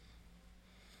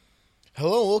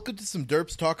Hello, welcome to some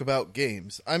Derps Talk About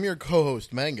Games. I'm your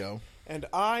co-host, Mango. And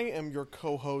I am your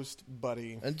co-host,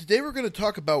 Buddy. And today we're going to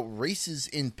talk about races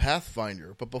in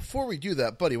Pathfinder. But before we do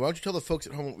that, Buddy, why don't you tell the folks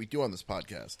at home what we do on this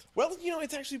podcast? Well,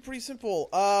 it's actually pretty simple.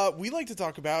 We like to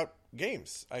talk about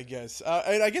games, I guess.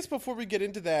 And I guess before we get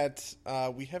into that,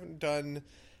 we haven't done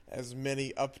as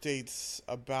many updates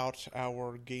about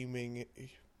our gaming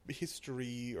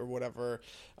history or whatever.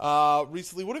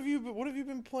 Recently, what have you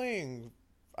been playing,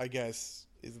 I guess,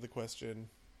 is the question.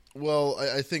 Well,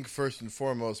 I think first and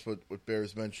foremost, what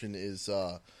bears mention is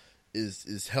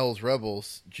Hell's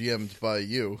Rebels, GM'd by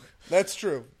you. That's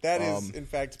true. That is, in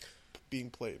fact, being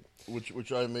played.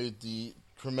 Which I made the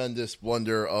tremendous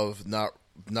blunder of not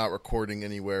recording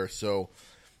anywhere, so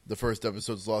the first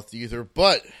episode's lost the ether.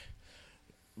 But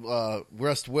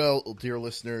rest well, dear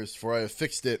listeners, for I have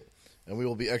fixed it, and we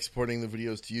will be exporting the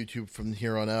videos to YouTube from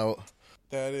here on out.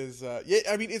 That is,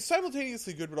 it's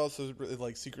simultaneously good, but also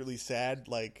like secretly sad.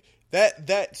 Like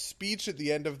that speech at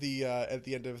the end of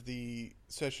the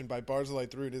session by Barzillai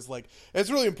Thrud is like, it's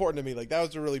really important to me. Like that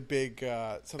was a really big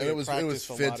something. And it was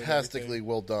fantastically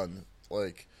well done.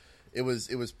 Like it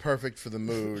was perfect for the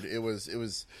mood. it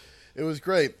was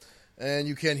great, and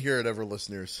you can't hear it ever,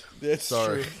 listeners. It's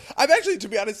Sorry. True. I'm actually, to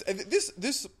be honest,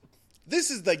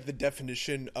 This is like the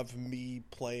definition of me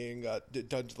playing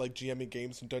GMing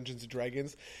games and Dungeons and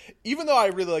Dragons. Even though I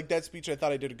really like that speech, I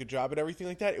thought I did a good job and everything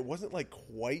like that. It wasn't like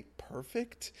quite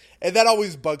perfect, and that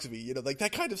always bugs me. Like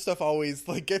that kind of stuff always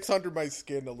like gets under my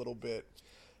skin a little bit.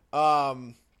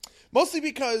 Mostly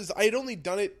because I had only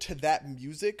done it to that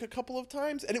music a couple of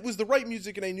times, and it was the right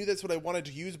music, and I knew that's what I wanted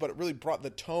to use. But it really brought the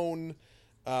tone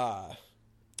like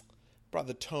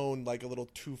a little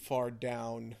too far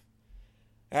down.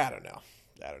 I don't know.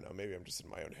 Maybe I'm just in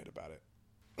my own head about it.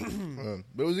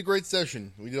 But it was a great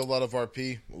session. We did a lot of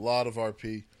RP.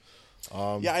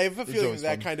 Yeah, I have a feeling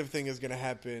that kind of thing is going to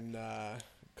happen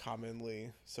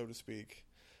commonly, so to speak.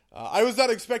 I was not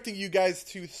expecting you guys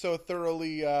to so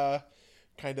thoroughly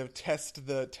kind of test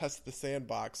the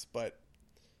sandbox, but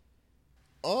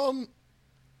I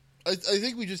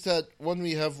think we just had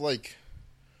we have like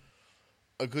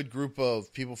a good group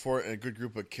of people for it and a good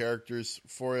group of characters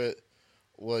for it.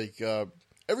 Like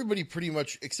everybody pretty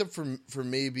much, except for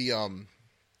maybe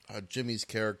Jimmy's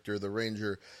character, the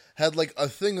Ranger, had like a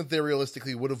thing that they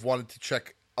realistically would have wanted to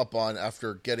check up on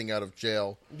after getting out of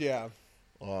jail. Yeah.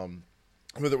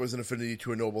 Whether it was an affinity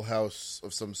to a noble house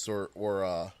of some sort, or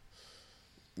a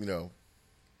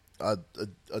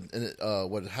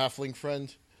halfling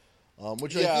friend.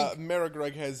 Which I think Mara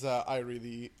Greg has I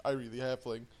really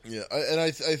halfling. Yeah, and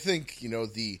I think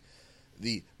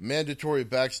the mandatory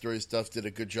backstory stuff did a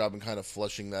good job in kind of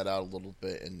fleshing that out a little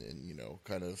bit and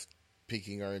kind of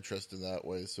piquing our interest in that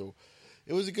way. So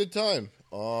it was a good time.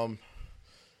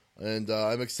 And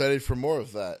I'm excited for more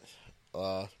of that.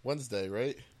 Wednesday,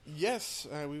 right? Yes,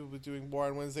 we will be doing more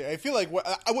on Wednesday. I feel like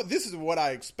this is what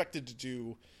I expected to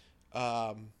do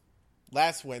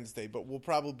last Wednesday, but we'll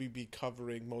probably be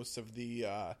covering most of the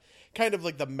kind of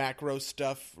like the macro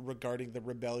stuff regarding the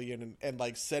rebellion and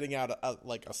like setting out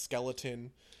a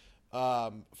skeleton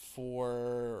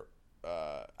for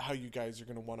how you guys are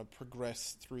going to want to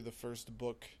progress through the first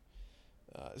book.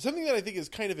 Something that I think is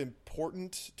kind of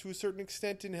important to a certain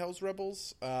extent in Hell's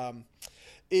Rebels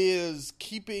is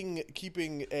keeping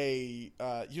a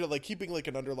keeping like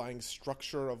an underlying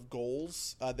structure of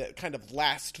goals that kind of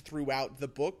last throughout the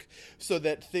book, so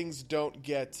that things don't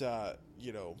get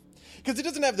because it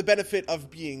doesn't have the benefit of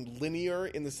being linear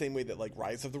in the same way that like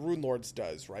Rise of the Rune Lords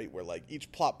does, right? Where like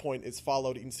each plot point is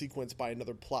followed in sequence by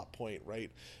another plot point,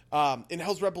 right? In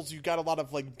Hell's Rebels, you've got a lot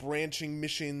of like branching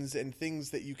missions and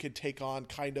things that you could take on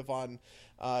kind of on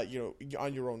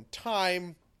your own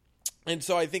time. And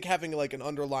so I think having like an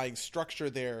underlying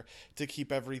structure there to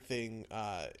keep everything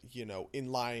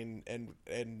in line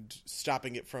and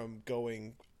stopping it from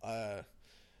going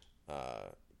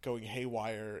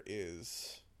haywire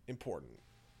is important.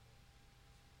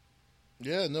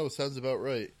 Yeah, no, sounds about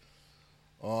right.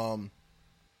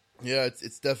 Yeah,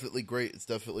 it's definitely great. It's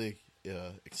definitely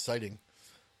exciting.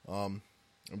 I'm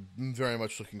very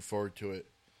much looking forward to it.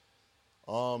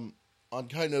 On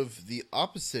kind of the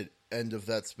opposite end of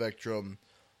that spectrum,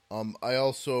 I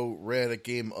also ran a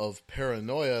game of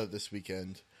Paranoia this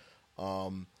weekend.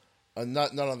 Not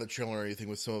on the channel or anything,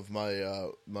 with some of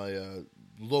my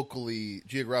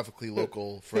geographically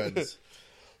local friends.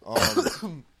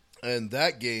 And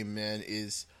that game, man,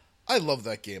 I love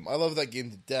that game. I love that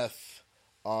game to death.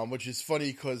 Which is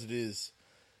funny because it is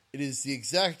the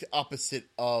exact opposite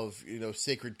of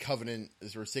Sacred Covenant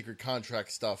or Sacred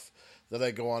Contract stuff that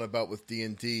I go on about with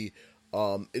D&D.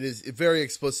 It is very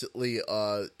explicitly,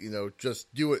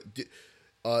 just do it.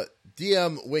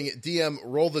 DM, wing it. DM,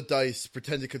 roll the dice,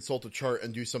 pretend to consult a chart,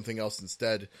 and do something else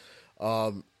instead.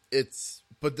 That's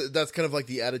kind of like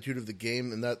the attitude of the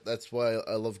game, and that's why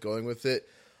I love going with it.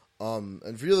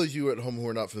 And for those of you at home who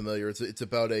are not familiar, it's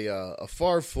about a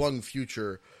far-flung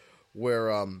future where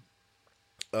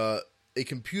a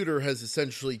computer has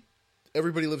essentially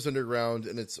everybody lives underground,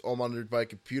 and it's all monitored by a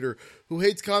computer who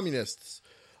hates communists,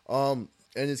 and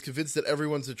is convinced that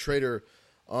everyone's a traitor.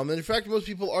 And in fact, most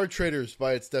people are traitors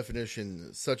by its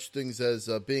definition, such things as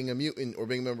being a mutant or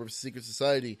being a member of a secret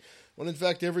society, when in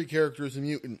fact every character is a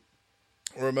mutant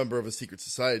or a member of a secret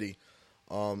society.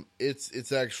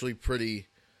 It's actually pretty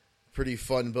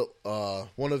fun, but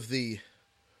one of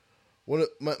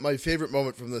my favorite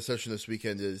moment from the session this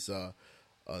weekend is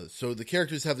so the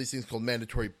characters have these things called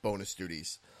mandatory bonus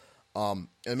duties. And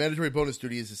mandatory bonus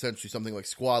duty is essentially something like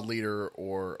squad leader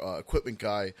or equipment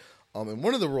guy. And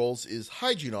one of the roles is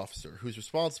hygiene officer, who's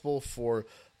responsible for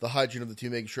the hygiene of the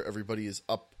team, making sure everybody is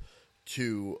up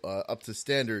to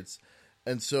standards.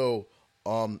 And so,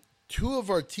 two of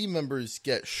our team members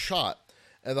get shot,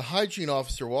 and the hygiene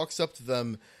officer walks up to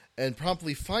them and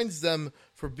promptly fines them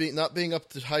for not being up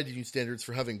to hygiene standards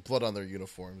for having blood on their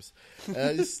uniforms.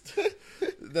 And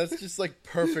that's just like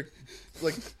perfect.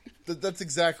 Like that's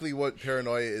exactly what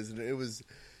paranoia is, and it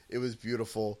was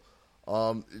beautiful.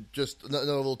 Just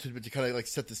another little tidbit to kind of like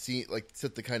set the scene, like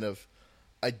set the kind of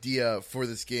idea for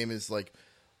this game is like,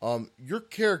 your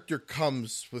character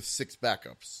comes with 6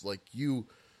 backups. Like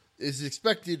it's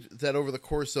expected that over the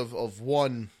course of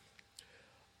one,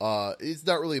 it's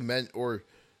not really meant, or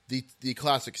the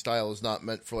classic style is not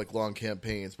meant for like long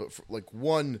campaigns, but for like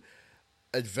one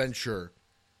adventure,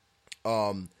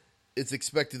 it's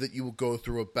expected that you will go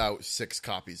through about 6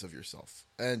 copies of yourself.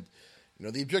 And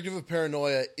the objective of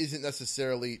paranoia isn't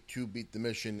necessarily to beat the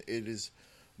mission. It is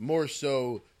more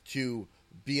so to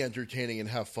be entertaining and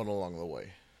have fun along the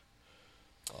way.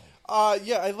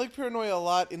 Yeah, I like paranoia a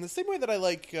lot in the same way that I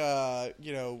like, a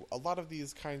lot of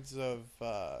these kinds of,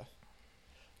 I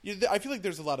feel like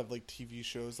there's a lot of like TV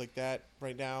shows like that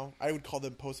right now. I would call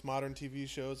them postmodern TV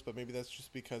shows, but maybe that's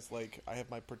just because like I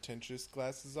have my pretentious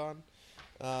glasses on.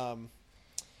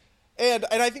 And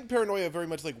I think paranoia very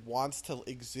much like wants to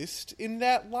exist in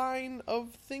that line of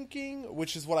thinking,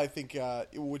 which is what I think,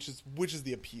 which is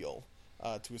the appeal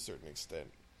to a certain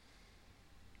extent.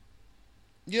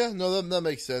 Yeah, no, that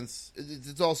makes sense.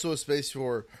 It's also a space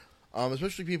for,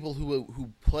 especially people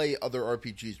who play other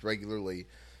RPGs regularly,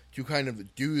 to kind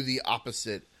of do the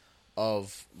opposite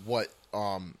of what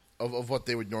of what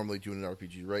they would normally do in an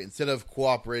RPG, right? Instead of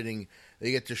cooperating,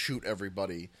 they get to shoot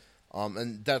everybody.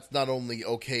 And that's not only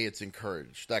okay, it's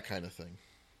encouraged, that kind of thing.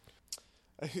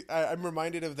 I'm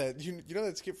reminded of that. You know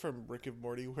that skit from Rick and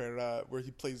Morty where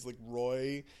he plays like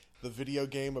Roy, the video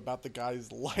game about the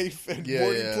guy's life, and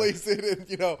Morty plays it, and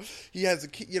he has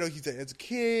he has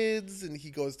kids, and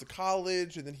he goes to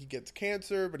college, and then he gets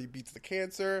cancer, but he beats the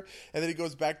cancer, and then he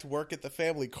goes back to work at the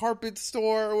family carpet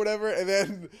store or whatever, and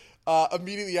then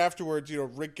immediately afterwards,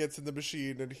 Rick gets in the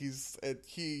machine, and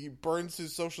he burns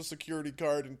his Social Security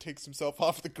card and takes himself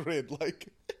off the grid. Like,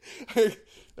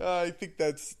 I think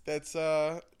that's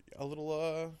a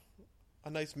little a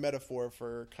nice metaphor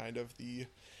for kind of the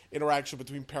interaction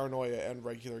between paranoia and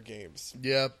regular games.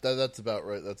 Yeah, that's about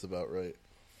right.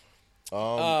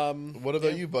 What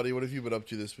about you, buddy? What have you been up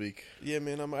to this week? Yeah,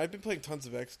 man, I've been playing tons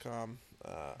of XCOM.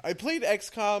 I played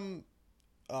XCOM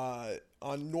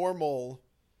on normal,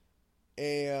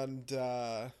 and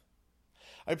I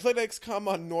played XCOM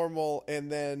on normal,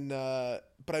 and then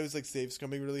but I was like save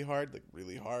scumming really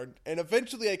hard, and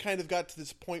eventually I kind of got to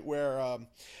this point where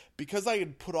because I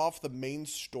had put off the main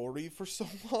story for so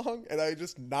long, and I had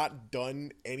just not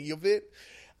done any of it,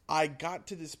 I got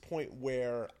to this point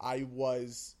where I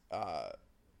was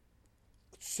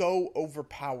so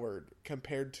overpowered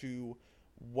compared to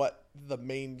what the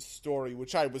main story,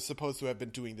 which I was supposed to have been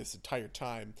doing this entire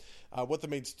time, what the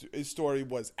main story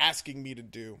was asking me to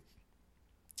do.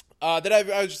 That I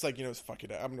was just like, fuck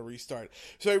it, I'm going to restart.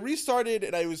 So I restarted,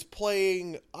 and I was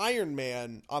playing Iron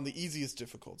Man on the easiest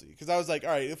difficulty. Because I was like,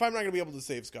 all right, if I'm not going to be able to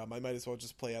save scum, I might as well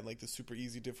just play on, like, the super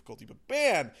easy difficulty. But,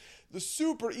 man, the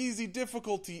super easy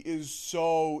difficulty is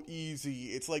so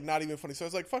easy. It's, like, not even funny. So I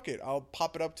was like, fuck it, I'll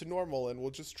pop it up to normal, and we'll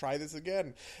just try this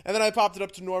again. And then I popped it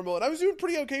up to normal, and I was doing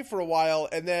pretty okay for a while.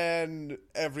 And then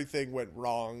everything went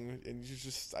wrong, and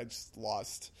I just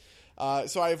lost.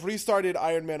 So I've restarted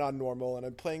Iron Man on normal, and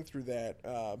I'm playing through that.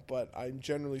 But I'm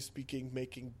generally speaking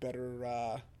making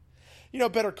better,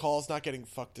 better calls, not getting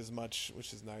fucked as much,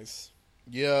 which is nice.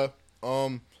 Yeah.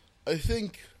 I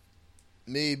think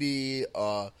maybe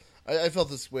I felt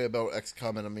this way about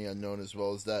XCOM Enemy Unknown as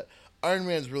well, is that Iron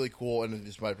Man's really cool and it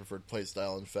is my preferred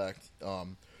playstyle, in fact.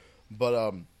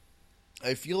 But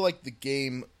I feel like the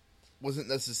game wasn't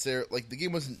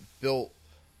built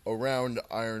around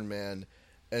Iron Man,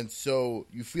 and so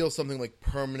you feel something like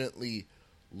permanently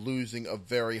losing a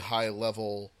very high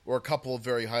level or a couple of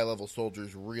very high level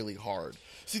soldiers really hard.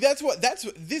 See,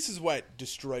 this is what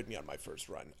destroyed me on my first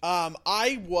run.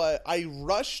 I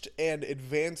rushed an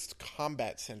advanced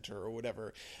combat center or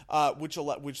whatever, which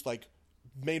like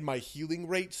made my healing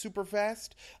rate super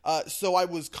fast. So I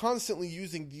was constantly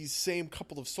using these same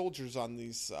couple of soldiers on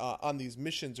these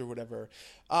missions or whatever.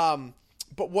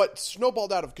 But what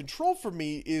snowballed out of control for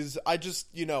me is I just,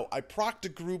 I procced a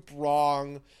group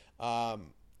wrong. I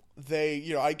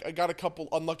got a couple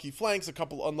unlucky flanks, a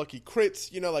couple unlucky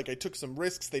crits, I took some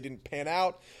risks, they didn't pan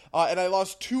out, and I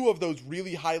lost 2 of those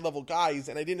really high level guys,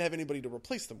 and I didn't have anybody to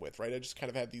replace them with, right? I just kind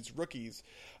of had these rookies,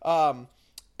 and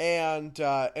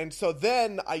so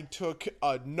then I took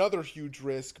another huge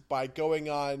risk by going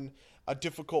on a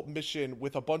difficult mission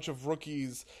with a bunch of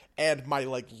rookies and my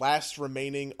last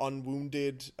remaining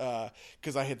unwounded,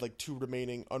 because I had 2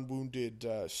 remaining unwounded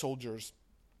soldiers.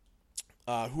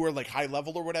 Who are high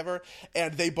level or whatever,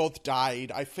 and they both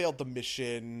died. I failed the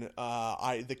mission.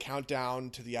 The countdown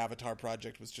to the Avatar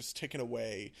project was just ticking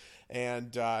away,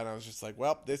 and I was just like,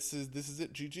 well, this is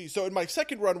it, GG. So in my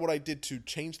second run, what I did to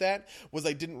change that was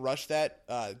I didn't rush that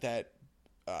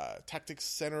tactics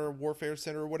center, warfare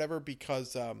center, or whatever,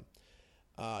 because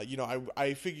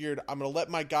I figured I'm going to let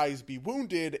my guys be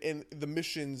wounded, and the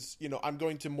missions, I'm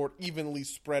going to more evenly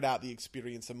spread out the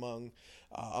experience among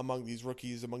these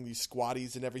rookies, among these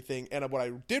squaddies and everything. And what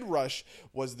I did rush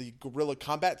was the guerrilla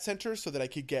combat center so that I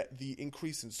could get the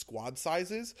increase in squad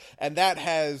sizes. And that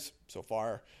has, so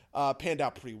far, panned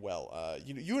out pretty well.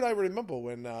 You and I remember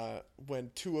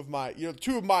when 2 of my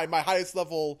highest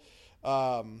level,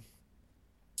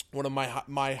 one of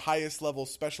my highest level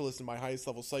specialist and my highest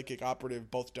level psychic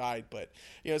operative both died, but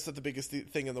it's not the biggest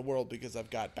thing in the world because I've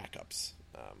got backups.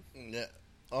 Yeah.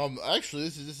 Actually,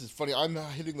 this is funny. I'm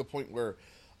hitting the point where,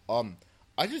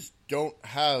 I just don't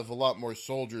have a lot more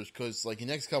soldiers because, in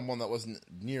XCOM 1, that wasn't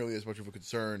nearly as much of a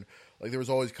concern. There was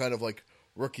always kind of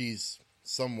rookies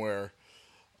somewhere.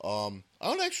 I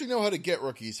don't actually know how to get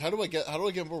rookies. How do I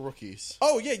get more rookies?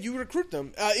 Oh yeah, you recruit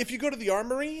them. If you go to the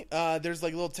armory, there's a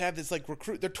little tab that's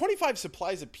recruit. They're 25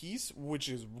 supplies a piece, which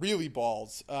is really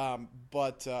balls.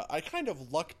 But I kind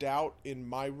of lucked out in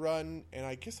my run, and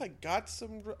I guess I got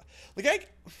some. I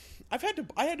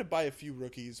had to buy a few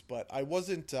rookies, but I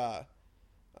wasn't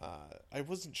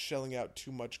shelling out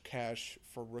too much cash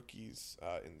for rookies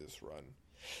in this run.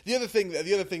 The other thing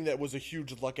that was a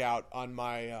huge luck out on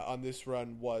my on this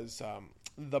run was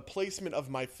the placement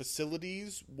of my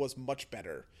facilities was much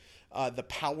better. The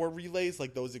power relays,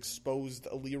 those exposed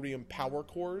Elerium power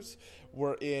cores,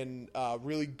 were in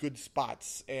really good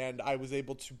spots, and I was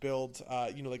able to build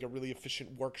a really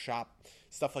efficient workshop,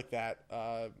 stuff like that.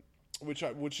 Which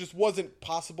just wasn't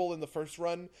possible in the first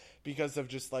run because of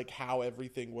just how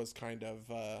everything was kind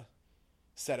of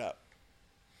set up.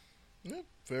 Yeah,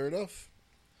 fair enough.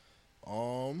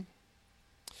 Honestly,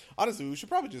 we should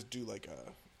probably just do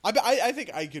I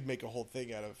think I could make a whole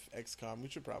thing out of XCOM. We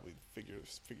should probably figure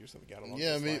something out along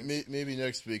those lines. Maybe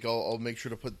next week. I'll make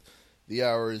sure to put the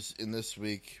hours in this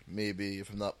week. Maybe if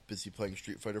I'm not busy playing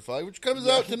Street Fighter V, which comes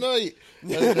out tonight.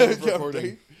 That's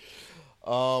recording.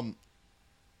 But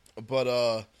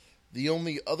the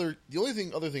only other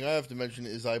thing I have to mention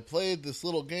is I played this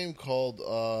little game called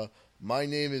My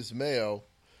Name is Mayo,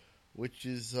 which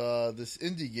is this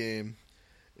indie game.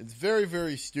 It's very,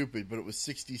 very stupid, but it was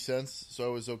 60 cents, so I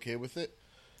was okay with it.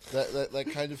 That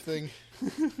kind of thing.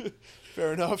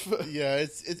 Fair enough. Yeah,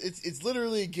 it's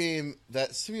literally a game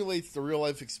that simulates the real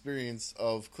life experience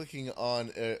of clicking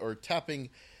on or tapping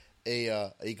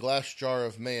a glass jar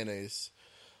of mayonnaise.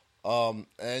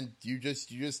 And you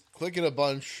just click it a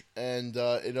bunch, and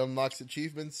it unlocks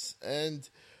achievements, and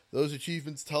those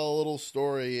achievements tell a little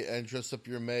story and dress up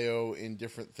your mayo in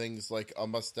different things like a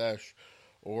mustache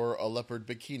or a leopard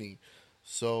bikini.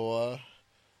 So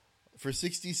for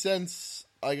 60 cents,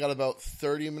 I got about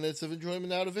 30 minutes of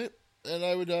enjoyment out of it, and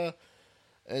I would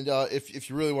if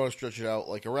you really want to stretch it out,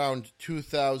 around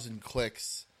 2,000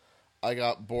 clicks, I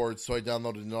got bored, so I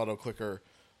downloaded an auto clicker.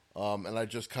 And I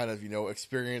just kind of,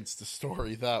 experienced the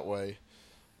story that way.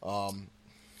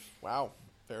 Wow,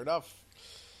 fair enough.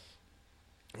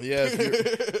 Yeah,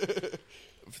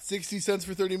 60 cents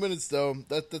for 30 minutes though.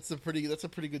 That's a pretty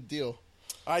good deal.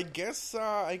 I guess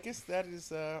that is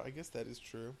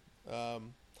true.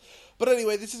 But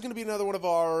anyway, this is going to be another one of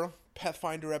our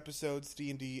Pathfinder episodes,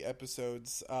 D&D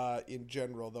episodes in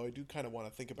general, though I do kind of want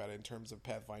to think about it in terms of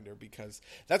Pathfinder because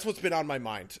that's what's been on my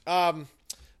mind.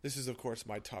 This is, of course,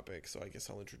 my topic, so I guess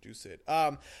I'll introduce it.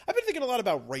 I've been thinking a lot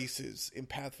about races in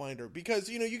Pathfinder because,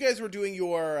 you guys were doing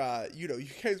your,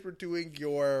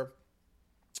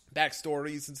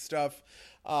 backstories and stuff,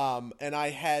 and I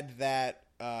had that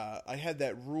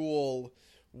rule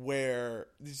where,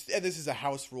 and this is a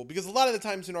house rule, because a lot of the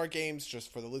times in our games,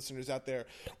 just for the listeners out there,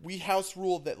 we house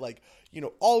rule that, like,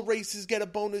 all races get a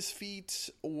bonus feat,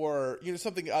 or,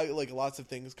 something, like lots of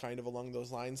things kind of along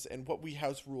those lines. And what we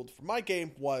house ruled for my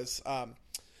game was,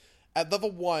 at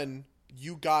level 1,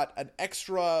 you got an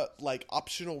extra, like,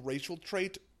 optional racial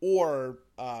trait, or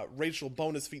racial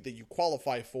bonus feat that you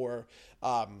qualify for,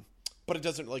 but it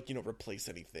doesn't, like, replace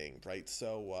anything, right?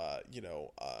 So,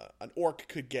 an orc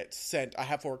could get sent, a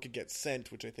half-orc could get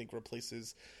sent, which I think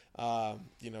replaces,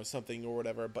 something or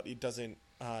whatever, but it doesn't,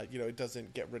 it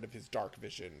doesn't get rid of his dark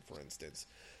vision, for instance.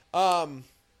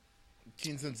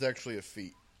 Keen Scent's actually a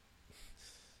feat.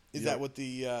 Is that what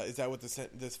the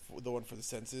one for the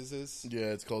senses is? Yeah,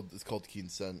 it's called Keen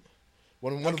Scent.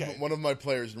 One of my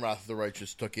players in Wrath of the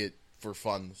Righteous took it for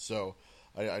fun, so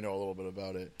I know a little bit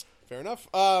about it. Fair enough.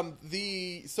 So I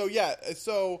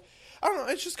don't know.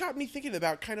 It's just got me thinking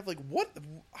about kind of like what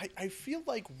I feel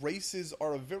like races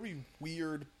are a very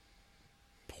weird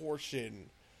portion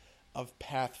of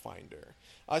Pathfinder.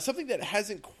 Something that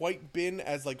hasn't quite been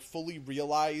as like fully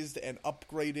realized and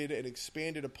upgraded and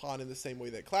expanded upon in the same way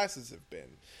that classes have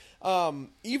been.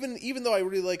 Even though I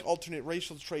really like alternate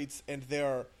racial traits and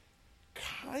they're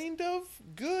kind of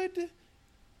good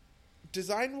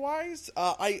design-wise,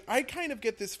 I kind of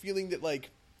get this feeling that, like,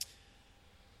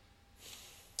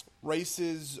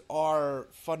 races are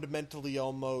fundamentally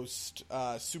almost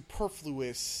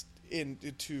superfluous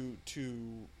to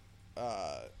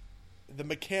the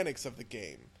mechanics of the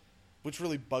game, which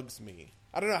really bugs me.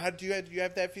 I don't know. How do you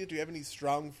have that feel? Do you have any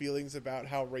strong feelings about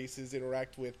how races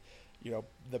interact with,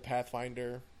 the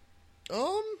Pathfinder?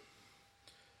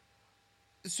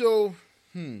 So,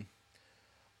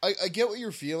 I get what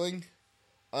you're feeling.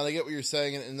 And I get what you're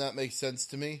saying, and that makes sense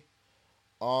to me.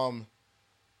 I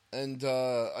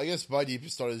guess my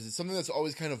deepest thought is something that's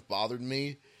always kind of bothered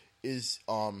me is,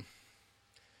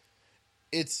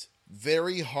 it's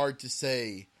very hard to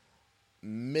say,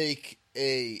 make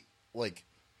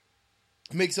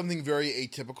something very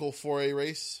atypical for a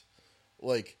race.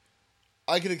 Like,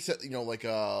 I could accept, like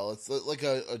a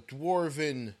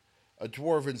dwarven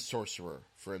sorcerer,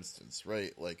 for instance,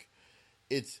 right? Like,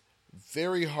 it's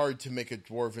very hard to make a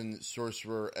dwarven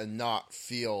sorcerer and not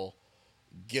feel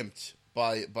gimped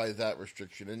by that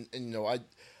restriction. And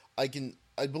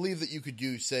I believe that you could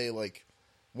do, say, like,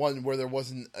 one where there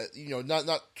wasn't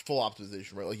not full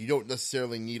optimization, right? Like, you don't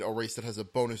necessarily need a race that has a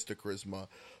bonus to charisma,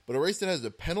 but a race that has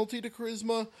a penalty to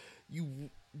charisma, you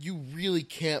really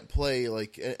can't play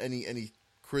like any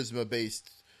charisma based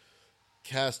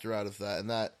caster out of that. And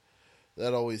that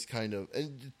always kind of,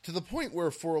 and to the point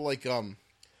where for like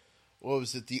what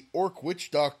was it? The Orc Witch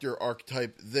Doctor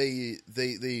archetype. They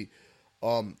made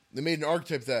an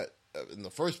archetype that, in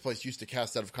the first place, used to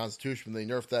cast out of Constitution. They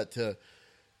nerfed that to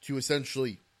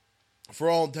essentially, for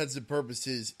all intents and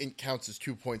purposes, it counts as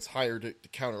 2 points higher to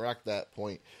counteract that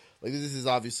point. Like, this is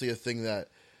obviously a thing that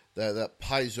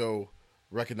Paizo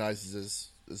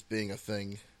recognizes as being a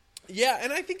thing. Yeah,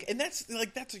 and I think,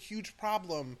 that's a huge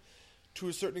problem to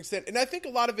a certain extent, and I think a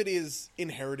lot of it is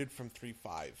inherited from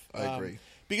 3.5. I agree.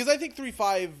 Because I think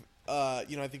 3.5, I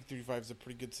think 3.5 is a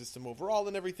pretty good system overall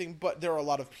and everything, but there are a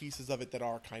lot of pieces of it that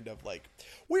are kind of, like,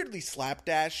 weirdly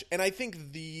slapdash, and I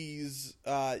think these,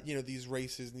 these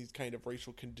races and these kind of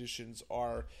racial conditions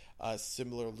are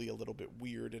similarly a little bit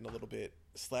weird and a little bit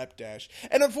slapdash.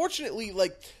 And unfortunately,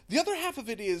 like, the other half of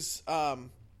it is,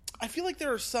 I feel like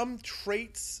there are some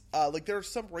traits, there are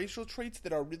some racial traits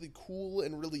that are really cool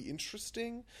and really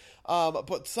interesting,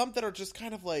 but some that are just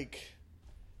kind of like,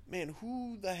 man,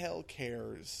 who the hell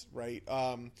cares, right?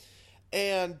 I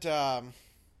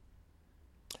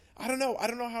don't know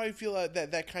how I feel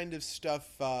that kind of stuff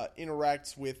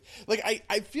interacts with, like,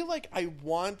 I feel like I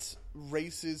want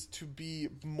races to be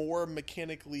more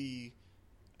mechanically,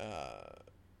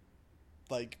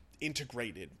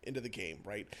 integrated into the game,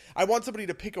 right? I want somebody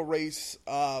to pick a race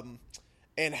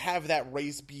and have that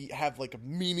race have like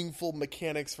meaningful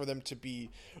mechanics for them to be,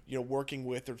 working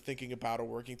with or thinking about or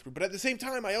working through. But at the same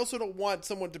time, I also don't want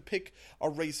someone to pick a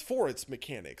race for its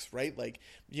mechanics, right? Like,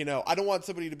 I don't want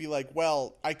somebody to be like,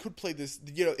 well, I could play this,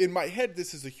 in my head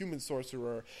this is a human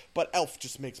sorcerer, but elf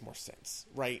just makes more sense,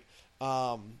 right?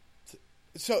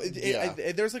 So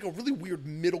Yeah. there's like a really weird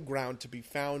middle ground to be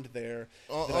found there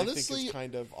that I think Honestly, is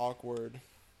kind of awkward.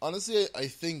 I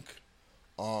think,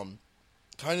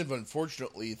 kind of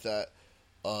unfortunately that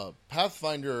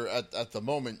Pathfinder at the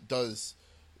moment does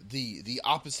the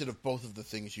opposite of both of the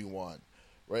things you want,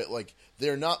 right? Like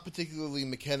they're not particularly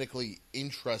mechanically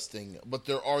interesting, but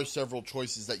there are several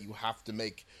choices that you have to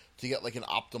make to get like an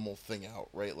optimal thing out,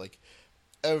 right? Like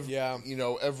every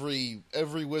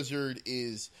wizard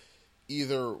is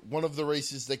either one of the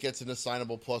races that gets an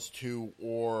assignable +2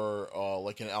 or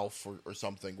like an elf or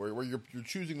something where you're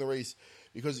choosing the race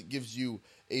because it gives you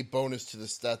a bonus to the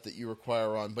stat that you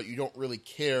require on, but you don't really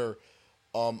care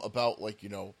about like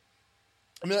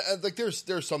I mean like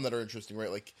there's some that are interesting, right?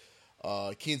 Like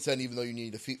Keen Sen, even though you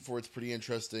need a feat for it's pretty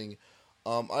interesting.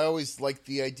 I always liked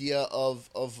the idea of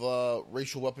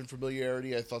racial weapon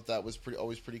familiarity. I thought that was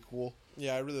always pretty cool.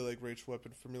 Yeah, I really like racial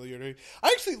weapon familiarity. I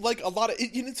actually like a lot of it.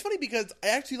 It's funny because I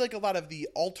actually like a lot of the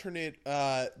alternate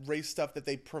race stuff that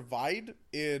they provide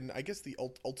in, I guess, the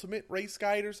ultimate race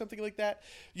guide or something like that.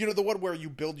 The one where you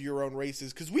build your own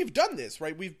races, because we've done this,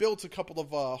 right? We've built a couple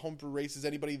of homebrew races.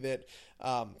 Anybody that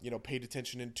paid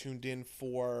attention and tuned in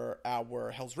for our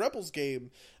Hell's Rebels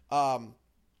game.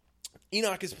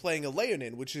 Enoch is playing a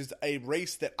Leonin, which is a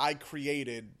race that I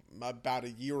created about a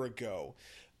year ago.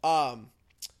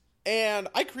 And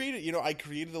I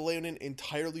created the Leonin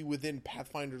entirely within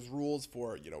Pathfinder's rules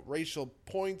for, racial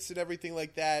points and everything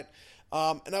like that.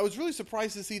 And I was really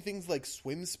surprised to see things like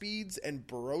swim speeds and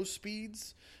burrow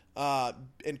speeds,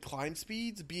 and climb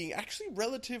speeds being actually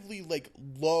relatively like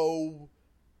low,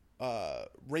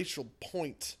 racial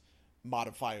point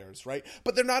modifiers, right?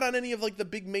 But they're not on any of like the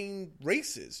big main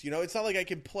races. It's not like I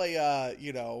can play I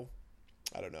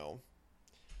don't know,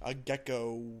 a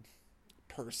gecko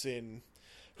person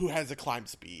who has a climb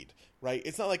speed, right?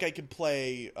 It's not like I can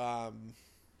play I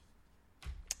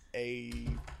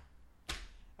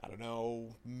don't know,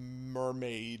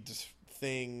 mermaid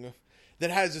thing that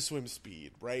has a swim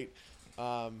speed, right?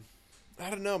 I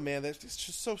don't know, man. It's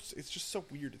just so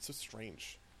weird. It's so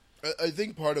strange. I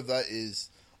think part of that is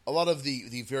a lot of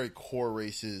the very core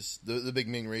races, the big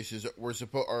main races,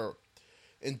 are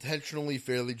intentionally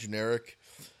fairly generic,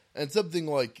 and something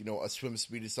like a swim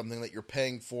speed is something that you're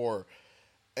paying for,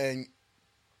 and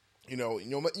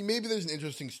maybe there's an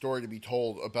interesting story to be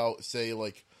told about, say,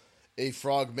 like a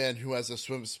frogman who has a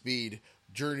swim speed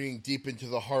journeying deep into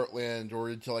the heartland or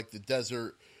into like the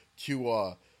desert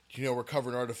to recover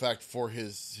an artifact for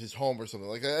his home or something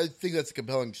like that. I think that's a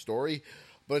compelling story.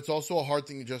 But it's also a hard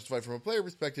thing to justify from a player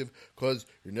perspective because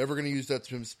you're never going to use that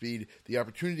swim speed. The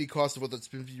opportunity cost of what that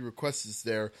swim speed requests is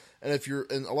there, and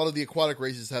and a lot of the aquatic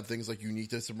races have things like you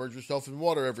need to submerge yourself in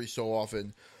water every so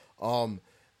often,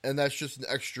 and that's just an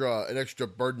extra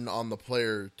burden on the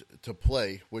player to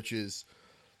play, which is,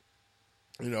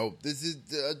 this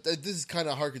is kind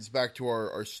of harkens back to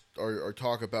our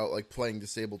talk about like playing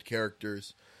disabled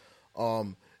characters,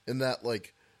 in that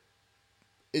like.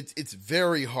 It's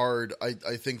very hard,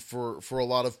 I think, for a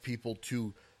lot of people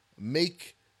to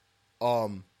make,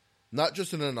 not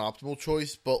just an optimal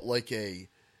choice, but like a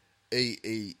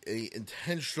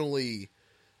intentionally,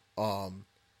 an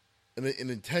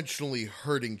intentionally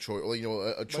hurting choice. Like,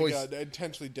 a choice, like an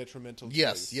intentionally detrimental.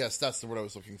 Yes, that's the word I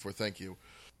was looking for. Thank you.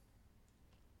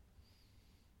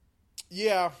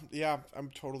 Yeah, I'm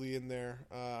totally in there.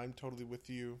 I'm totally with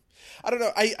you. I don't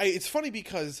know. It's funny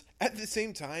because at the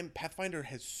same time, Pathfinder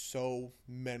has so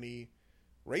many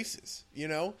races,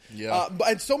 Yeah.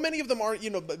 and so many of them aren't,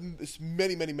 but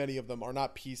many of them are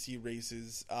not PC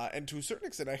races, and to a certain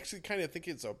extent, I actually kind of think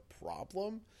it's a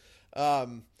problem.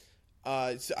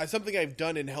 Something I've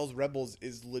done in Hell's Rebels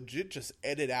is legit just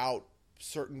edit out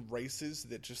certain races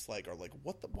that just like are like,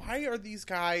 why are these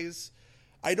guys?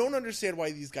 I don't understand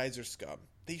why these guys are scum.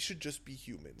 They should just be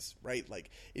humans, right?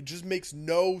 Like, it just makes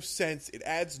no sense. It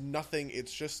adds nothing.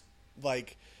 It's just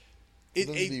like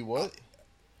what?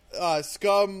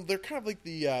 Scum. They're kind of like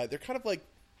they're kind of like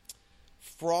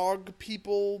frog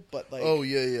people, but like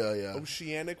yeah.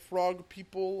 Oceanic frog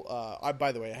people.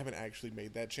 By the way, I haven't actually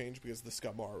made that change because the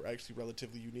scum are actually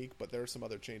relatively unique, but there are some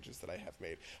other changes that I have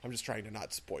made. I'm just trying to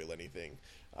not spoil anything.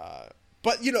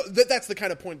 But, that's the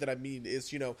kind of point that I mean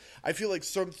is, I feel like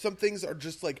some things are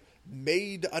just, like,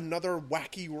 made another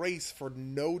wacky race for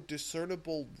no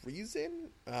discernible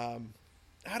reason. I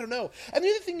don't know. And the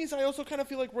other thing is I also kind of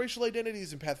feel like racial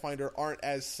identities in Pathfinder aren't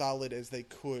as solid as they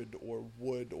could or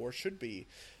would or should be.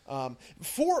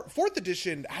 Fourth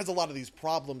edition has a lot of these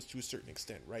problems to a certain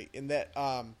extent, right? In that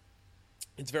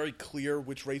it's very clear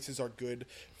which races are good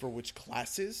for which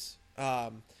classes.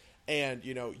 and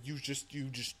you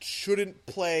just shouldn't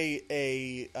play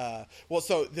a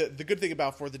so the good thing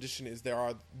about 4th edition is there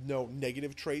are no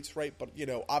negative traits, right? But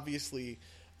obviously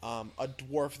a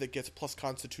dwarf that gets plus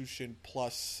constitution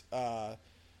plus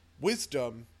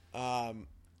wisdom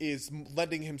is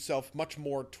lending himself much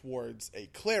more towards a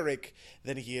cleric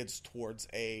than he is towards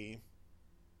a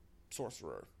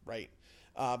sorcerer, right?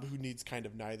 Who needs kind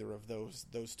of neither of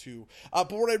those two.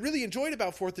 But what I really enjoyed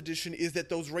about 4th edition is that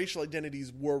those racial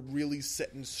identities were really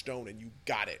set in stone, and you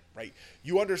got it, right?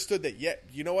 You understood that,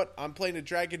 you know what? I'm playing a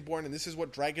Dragonborn, and this is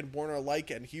what Dragonborn are like,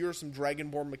 and here are some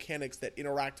Dragonborn mechanics that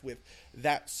interact with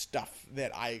that stuff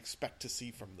that I expect to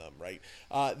see from them, right?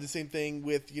 The same thing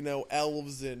with,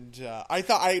 elves, and I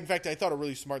thought a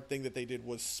really smart thing that they did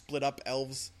was split up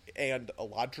elves and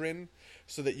Eladrin,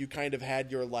 so that you kind of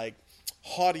had your,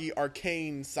 haughty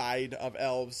arcane side of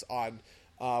elves on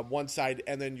one side,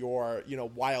 and then your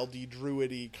wildy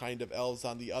druidy kind of elves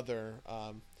on the other.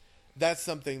 That's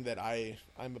something that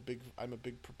I'm a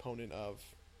big proponent of.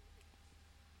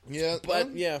 Yeah,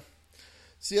 but yeah.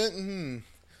 See,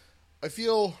 I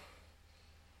feel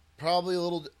probably a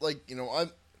little I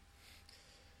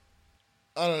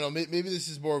don't know. Maybe this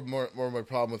is more of my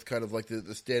problem with kind of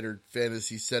the standard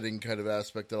fantasy setting kind of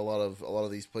aspect that a lot of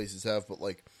these places have, but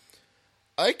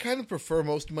I kind of prefer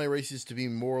most of my races to be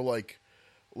more like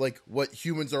what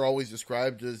humans are always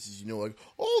described as,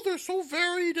 oh, they're so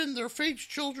varied and they're fate's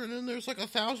children and there's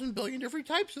 1,000 billion different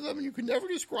types of them and you can never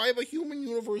describe a human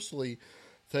universally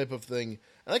type of thing.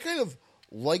 And I kind of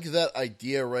like that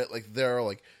idea, right? There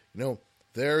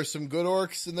are some good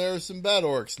orcs and there are some bad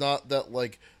orcs, not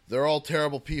that they're all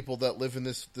terrible people that live in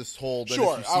this hole.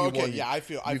 Sure. If you see okay. one, yeah.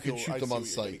 you can shoot them on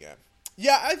sight.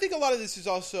 Yeah, I think a lot of this is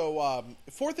also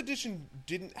 4th edition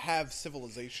didn't have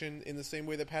civilization in the same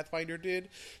way that Pathfinder did,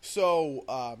 so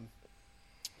a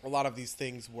lot of these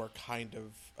things were kind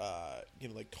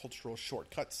of cultural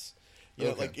shortcuts.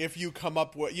 Okay. If you come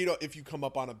up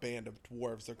on a band of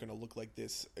dwarves, they're going to look like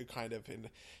this, kind of in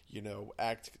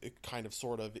act kind of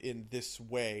sort of in this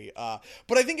way.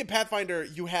 But I think in Pathfinder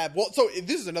you have so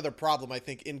this is another problem. I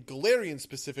think in Golarion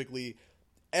specifically,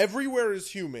 everywhere is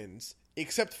humans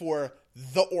except for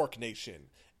the Orc Nation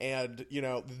and,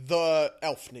 the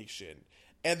Elf Nation.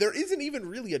 And there isn't even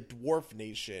really a Dwarf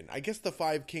Nation. I guess the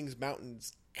Five Kings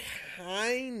Mountains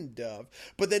kind of.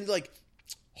 But then,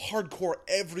 hardcore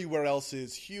everywhere else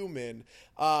is human.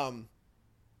 To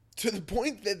the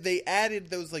point that they added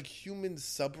those, human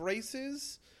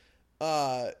sub-races,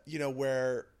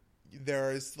 where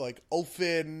there's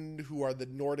Ulfin, who are the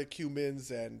Nordic humans,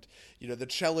 and the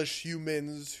Chelish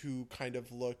humans, who kind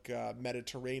of look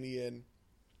Mediterranean.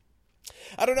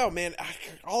 I don't know, man.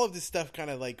 All of this stuff kind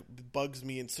of bugs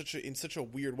me in such a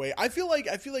weird way. I feel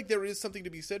like there is something to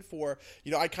be said for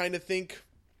I kind of think.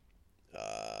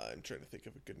 I'm trying to think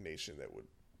of a good nation that would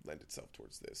lend itself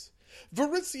towards this.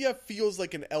 Varisia feels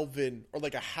like an elven or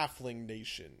a halfling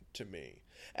nation to me.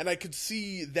 And I could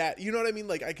see that, you know what I mean?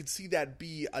 I could see that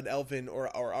be an elven or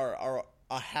a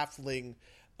halfling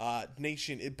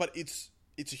nation, but it's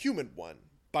a human one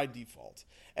by default.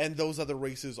 And those other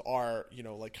races are,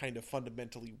 kind of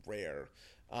fundamentally rare.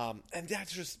 And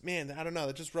that's just, man, I don't know,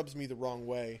 that just rubs me the wrong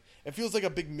way. It feels like a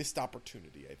big missed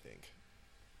opportunity, I think.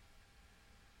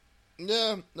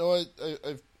 Yeah, no,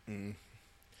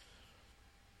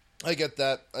 I get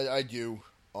that. I do.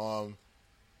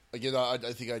 Again, I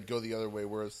think I'd go the other way,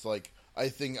 where it's I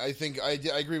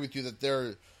agree with you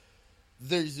that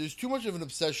there's too much of an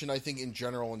obsession, I think, in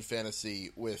general in fantasy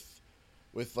with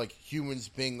humans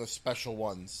being the special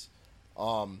ones,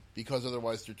 because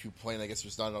otherwise they're too plain. I guess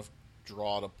there's not enough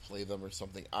draw to play them or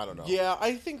something. I don't know. Yeah,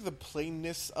 I think the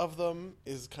plainness of them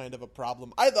is kind of a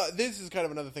problem. I thought this is kind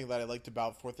of another thing that I liked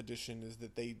about 4th edition is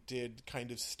that they did kind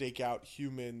of stake out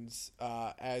humans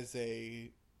as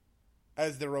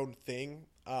their own thing.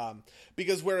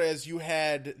 Because whereas you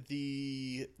had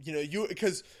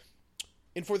because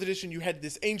in 4th edition you had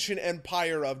this ancient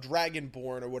empire of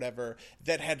Dragonborn or whatever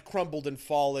that had crumbled and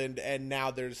fallen, and now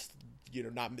there's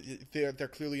they're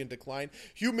clearly in decline.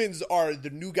 Humans are the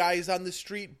new guys on the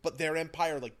street, but their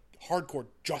empire hardcore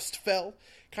just fell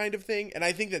kind of thing. And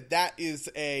I think that's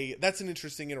an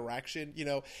interesting interaction.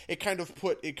 It kind of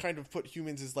put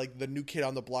humans as the new kid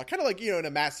on the block, kind of in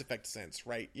a Mass Effect sense,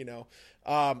 right?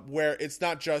 Where it's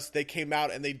not just they came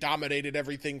out and they dominated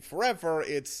everything forever.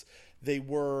 It's they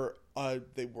were a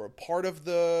part of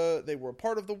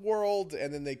the world,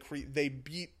 and then they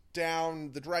beat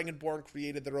down the Dragonborn,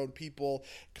 created their own people,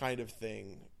 kind of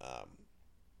thing.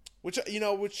 Which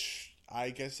I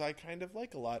guess I kind of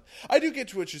like a lot. I do get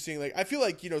to what you're saying. I feel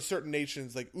certain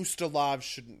nations like Ustalav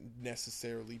shouldn't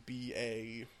necessarily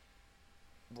be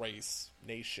race,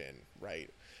 nation, right?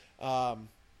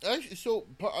 Actually, so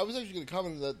I was actually going to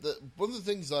comment that one of the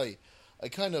things I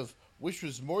kind of wish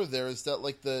was more there is that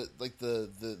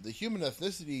the human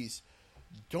ethnicities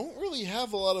don't really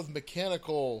have a lot of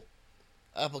mechanical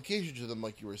application to them,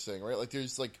 like you were saying, right? Like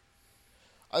there's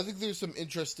I think there's some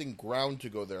interesting ground to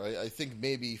go there. I think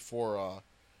maybe for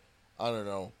I don't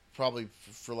know, probably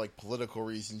for like political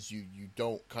reasons, you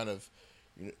don't kind of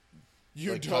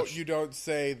you don't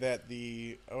say that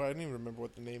I don't even remember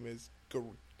what the name is.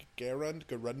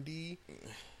 Garundi?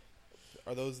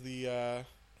 Are those the?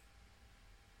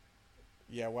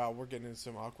 Yeah, wow, we're getting into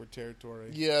some awkward territory.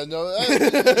 Yeah, no,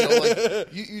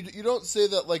 you don't say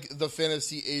that like the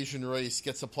fantasy Asian race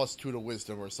gets a +2 to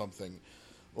wisdom or something.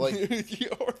 Like,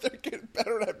 or they're getting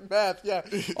better at math. Yeah,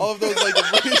 all of those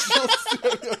like racial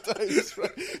stereotypes,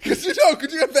 right? Because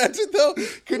could you imagine though?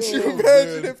 Could you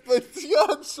imagine if like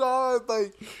Tian Shaw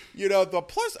like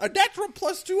a natural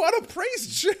 +2 on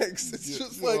appraised checks? It's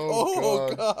just like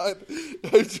God.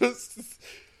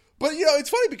 But it's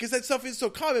funny because that stuff is so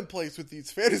commonplace with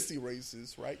these fantasy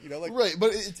races, right? Right,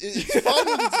 but it's fine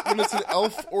when it's an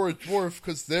elf or a dwarf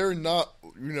because they're not,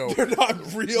 they're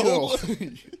not real.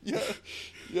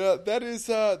 Yeah, that is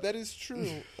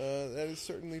true. That is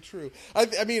certainly true.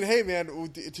 I mean, hey, man,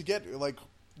 to get like,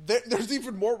 there's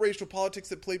even more racial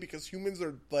politics at play because humans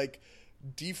are like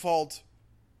default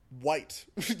white.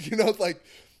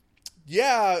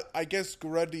 Yeah, I guess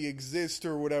Grundy exists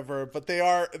or whatever, but they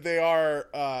are.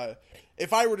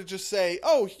 If I were to just say,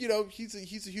 oh,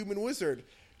 he's a human wizard,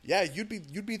 yeah, you'd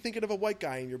be thinking of a white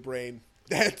guy in your brain.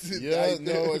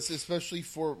 It's especially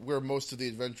for where most of the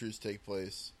adventures take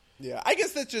place. Yeah, I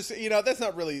guess that's just that's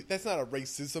not a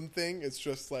racism thing. It's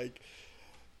just like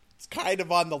it's kind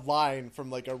of on the line from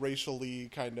like a racially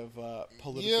kind of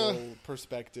political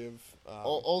perspective.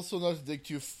 Also, not to dig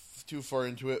too far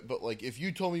into it, but like if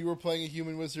you told me you were playing a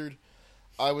human wizard,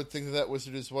 I would think that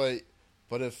wizard is white.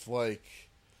 But if like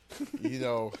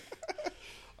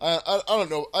I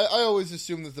don't know. I always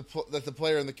assume that the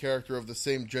player and the character are of the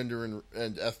same gender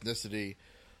and ethnicity,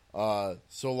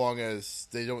 so long as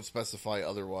they don't specify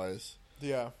otherwise.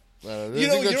 Yeah, I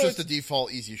think that's just a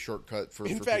default easy shortcut for.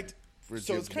 In fact,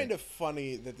 so it's kind of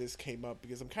funny that this came up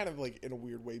because I'm kind of like in a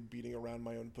weird way beating around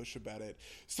my own bush about it.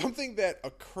 Something that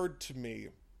occurred to me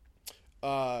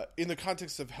in the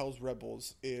context of Hell's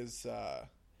Rebels is.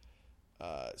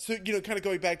 So kind of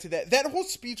going back to that whole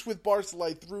speech with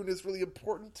Barzillai Thrun is really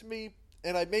important to me,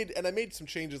 and I made some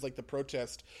changes like the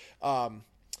protest,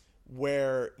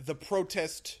 where the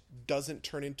protest doesn't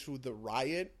turn into the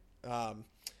riot. I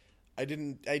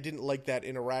didn't like that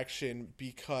interaction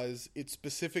because it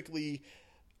specifically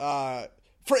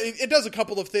it does a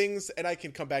couple of things, and I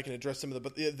can come back and address some of them.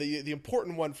 But the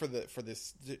important one for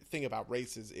this thing about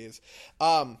races is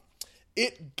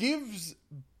it gives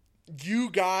you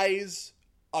guys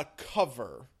a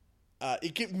cover.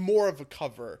 It gives more of a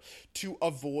cover to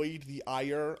avoid the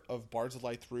ire of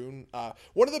Barzillai Thrun.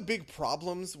 One of the big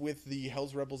problems with the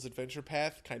Hell's Rebels adventure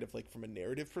path, kind of like from a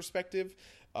narrative perspective,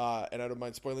 and I don't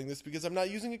mind spoiling this because I'm not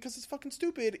using it because it's fucking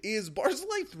stupid, is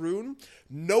Barzillai Thrun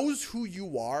knows who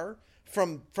you are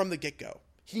from the get-go.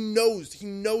 He knows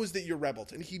that you're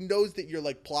rebels, and he knows that you're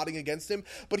like plotting against him,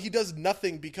 but he does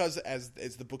nothing because, as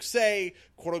the books say,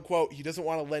 quote unquote, he doesn't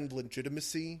want to lend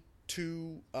legitimacy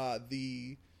to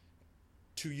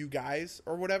you guys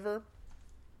or whatever.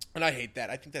 And I hate that.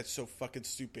 I think that's so fucking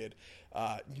stupid.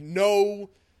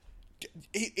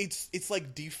 It's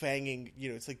like defanging.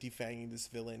 It's like defanging this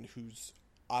villain who's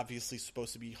obviously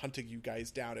supposed to be hunting you guys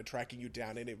down and tracking you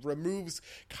down, and it removes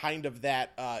kind of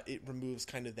that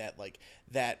like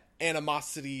that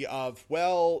animosity of,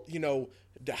 well,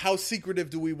 how secretive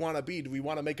do we want to be? Do we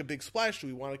want to make a big splash? Do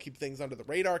we want to keep things under the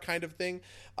radar kind of thing?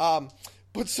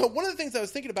 But so one of the things I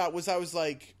was thinking about was I was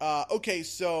like, okay,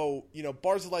 so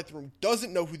Barzillai Thrun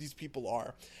doesn't know who these people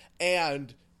are,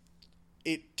 and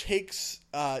it takes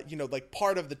like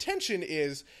part of the tension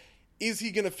is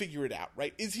he going to figure it out,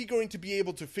 right? Is he going to be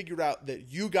able to figure out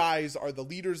that you guys are the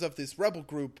leaders of this rebel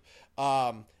group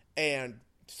and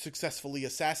successfully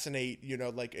assassinate,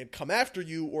 and come after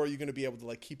you, or are you going to be able to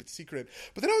like keep it secret?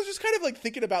 But then I was just kind of like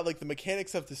thinking about like the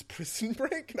mechanics of this prison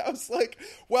break, and I was like,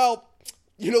 well,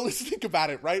 let's think about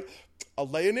it, right? A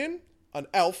Leonin, an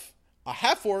elf, a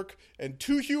half-orc, and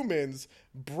 2 humans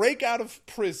break out of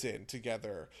prison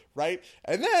together, right?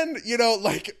 And then,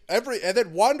 and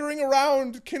then wandering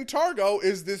around Kintargo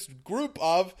is this group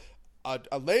of a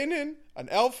Leonin, an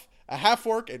elf, a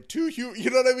half-orc, and 2 humans,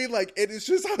 you know what I mean? Like, it is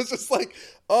just, I was just like,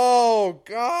 oh,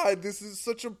 God, this is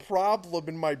such a problem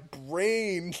in my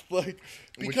brain, like,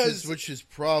 because... Which is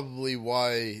probably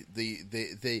why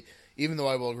they even though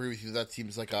I will agree with you that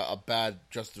seems like a bad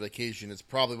justification, it's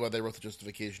probably why they wrote the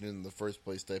justification in the first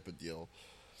place type of deal.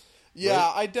 Yeah,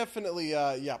 right? I definitely,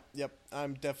 yep.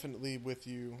 I'm definitely with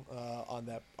you on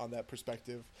that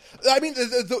perspective. I mean,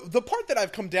 the part that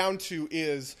I've come down to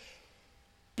is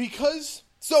because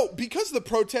the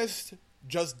protest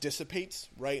just dissipates,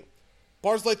 right?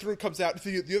 Bars Lathrun comes out.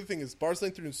 The other thing is Bars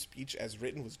Lathrun's speech as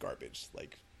written was garbage.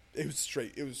 Like, it was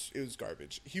straight. It was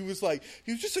garbage. He was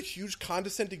just a huge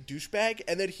condescending douchebag,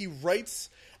 and then he writes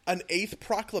an 8th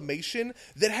proclamation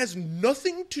that has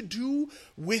nothing to do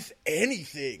with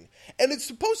anything. And it's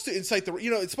supposed to incite the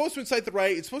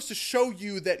right. It's supposed to show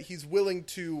you that he's willing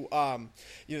to,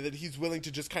 that he's willing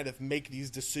to just kind of make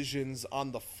these decisions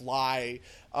on the fly,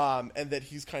 and that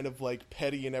he's kind of like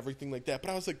petty and everything like that. But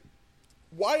I was like,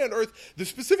 why on earth? The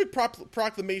specific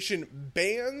proclamation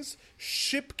bans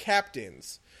ship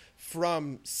captains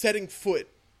from setting foot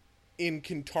in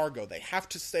Kintargo. They have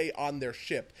to stay on their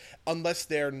ship unless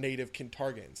they're native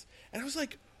Kintargans. And I was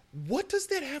like, what does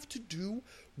that have to do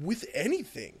with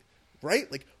anything? Right?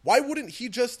 Like, why wouldn't he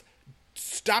just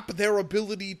stop their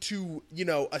ability to,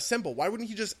 assemble? Why wouldn't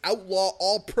he just outlaw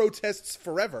all protests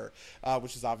forever?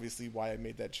 Which is obviously why I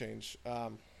made that change.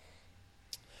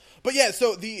 But yeah,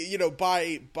 so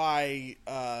by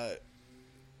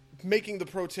making the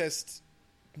protests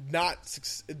not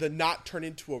turn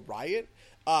into a riot,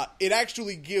 it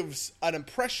actually gives an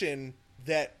impression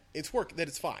that it's fine, that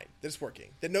it's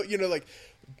working, that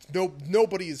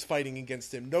nobody is fighting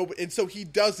against him. And so he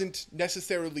doesn't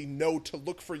necessarily know to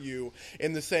look for you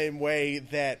in the same way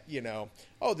that,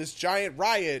 this giant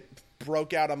riot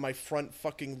broke out on my front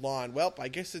fucking lawn. Well, I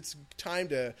guess it's time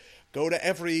to go to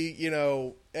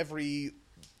every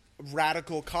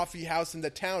radical coffee house in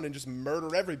the town and just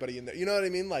murder everybody in there. You know what I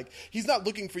mean? Like, he's not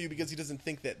looking for you because he doesn't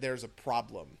think that there's a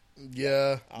problem.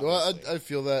 Yeah, well, I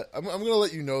feel that. I'm gonna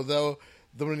let you know though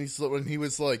that when he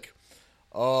was like,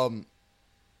 when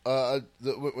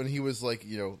he was like,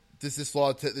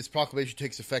 this proclamation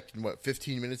takes effect in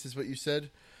 15 minutes is what you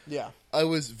said. Yeah, I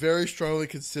was very strongly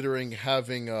considering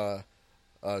having the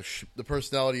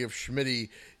personality of Schmitty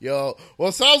yell, "Well,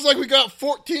 it sounds like we got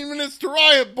 14 minutes to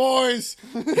riot, boys."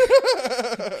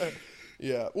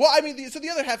 Yeah. Well, I mean, so the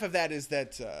other half of that is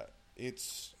that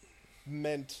it's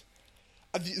meant.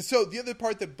 So the other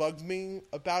part that bugged me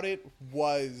about it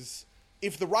was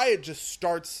if the riot just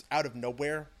starts out of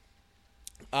nowhere,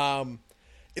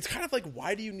 it's kind of like,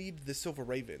 why do you need the Silver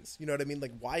Ravens? You know what I mean?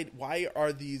 Like, why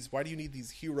do you need these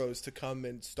heroes to come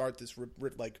and start this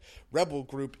rebel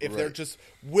group if they're just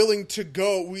willing to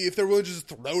if they're willing to just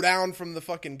throw down from the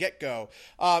fucking get-go?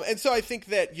 And so I think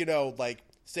that,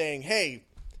 saying, hey,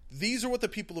 these are what the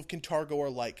people of Kintargo are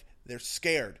like. They're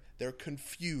scared. They're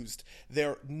confused.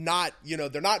 They're not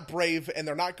brave, and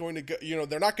they're not going to go,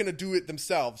 they're not going to do it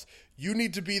themselves. You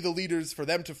need to be the leaders for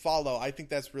them to follow. I think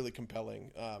that's really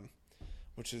compelling.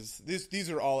 Which is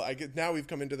these are all now we've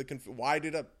come into why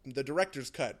did the director's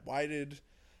cut? Why did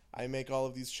I make all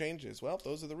of these changes? Well,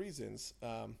 those are the reasons.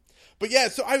 But yeah,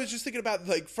 so I was just thinking about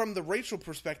from the racial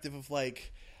perspective of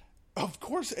of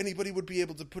course anybody would be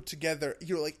able to put together,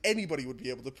 anybody would be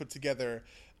able to put together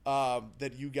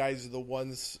that you guys are the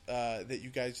ones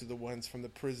from the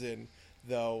prison,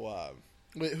 though.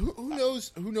 Wait, who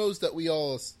knows? Who knows that we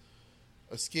all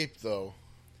escaped though?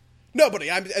 Nobody.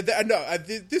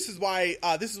 This is why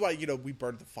we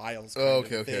burned the files.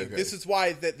 Okay. This is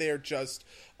why that they're just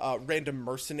random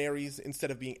mercenaries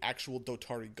instead of being actual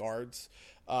Dotari guards.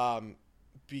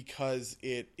 Because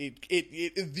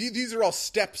these are all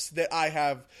steps that I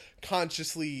have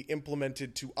consciously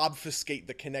implemented to obfuscate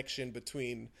the connection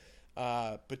between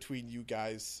you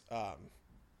guys and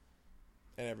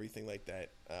everything like that.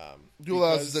 To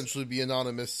allow us essentially be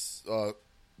anonymous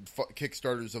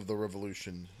Kickstarters of the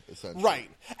revolution, essentially. Right.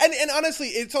 And honestly,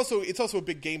 it's also a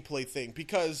big gameplay thing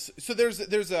because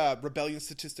there's a rebellion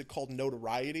statistic called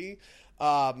notoriety.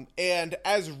 And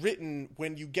as written,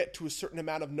 when you get to a certain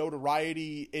amount of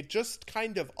notoriety, it just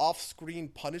kind of off-screen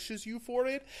punishes you for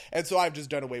it. And so I've just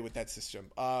done away with that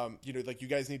system. You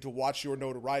guys need to watch your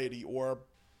notoriety or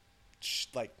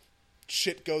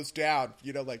shit goes down,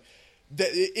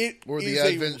 the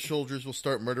Advent soldiers will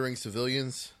start murdering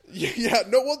civilians. Yeah,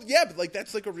 no, well, yeah, but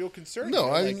that's a real concern. No,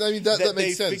 I mean that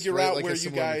makes sense. Figure right? out where you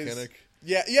guys. Mechanic.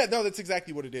 Yeah, no, that's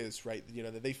exactly what it is, right?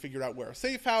 That they figure out where a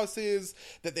safe house is,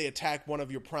 that they attack one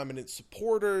of your prominent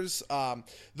supporters.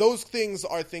 Those things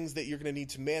are things that you're going to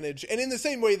need to manage, and in the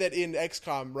same way that in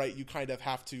XCOM, right, you kind of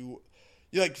have to,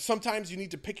 sometimes you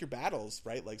need to pick your battles,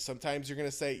 right? Like sometimes you're going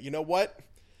to say, you know what,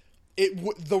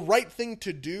 the right thing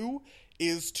to do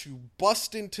is to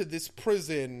bust into this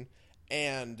prison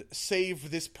and save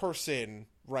this person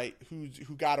right, who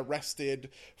got arrested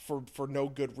for no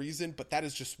good reason, but that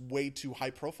is just way too high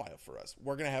profile for us.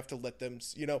 We're going to have to let them,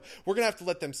 we're going to have to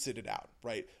let them sit it out,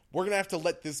 right? We're going to have to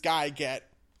let this guy get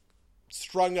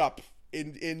strung up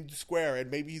in square,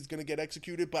 and maybe he's going to get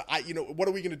executed, but what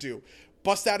are we going to do?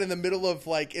 Bust out in the middle of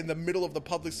the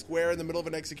public square in the middle of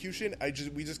an execution?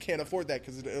 We just can't afford that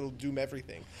because it'll doom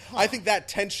everything. Huh. I think that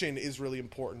tension is really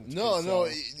important. No,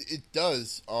 it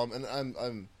does.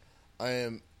 And I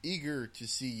am eager to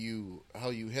see how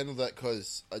you handle that,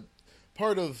 because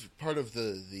part of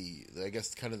the I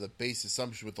guess kind of the base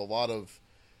assumption with a lot of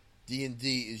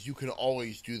D&D is you can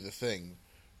always do the thing,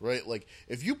 right? Like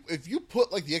if you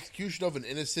put like the execution of an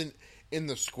innocent in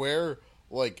the square,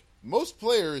 like most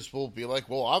players will be like,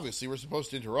 well, obviously we're supposed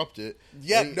to interrupt it.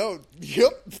 Yeah,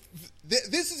 yep.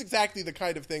 This is exactly the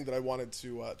kind of thing that I wanted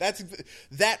to.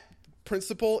 That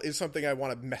principle is something I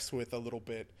want to mess with a little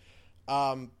bit,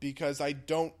 because I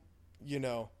don't, you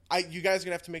guys are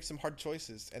gonna have to make some hard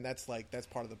choices, and that's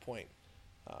part of the point.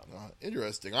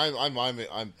 Interesting.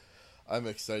 I'm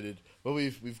excited, but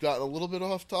we've gotten a little bit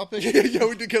off topic. Yeah,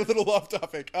 we did get a little off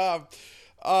topic.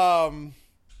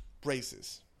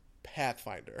 Races.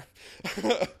 Pathfinder.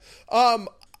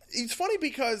 It's funny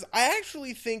because I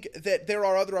actually think that there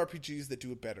are other RPGs that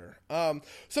do it better.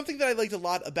 Something that I liked a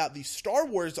lot about the Star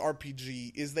Wars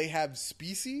RPG is they have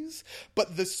species,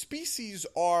 but the species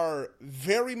are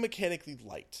very mechanically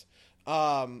light.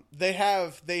 They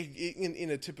in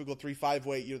a typical 3-5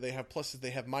 way, they have pluses, they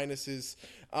have minuses,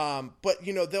 but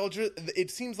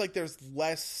it seems like there's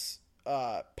less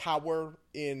power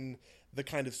in the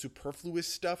kind of superfluous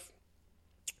stuff.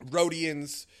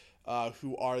 Rhodians,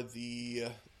 who are the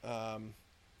Greedo.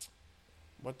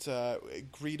 Yeah.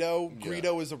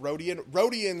 Greedo is a Rhodian.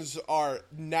 Rhodians are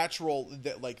natural.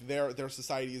 That their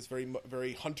society is very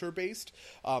very hunter based,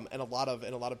 and a lot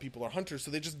of people are hunters.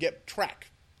 So they just get track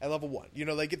at level 1.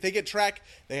 They get track.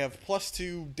 They have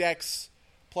 +2 dex,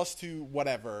 +2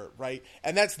 whatever, right?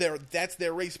 And that's their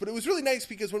race. But it was really nice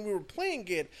because when we were playing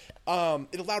it,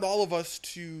 it allowed all of us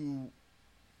to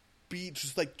be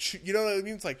just you know what I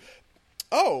mean? It's like,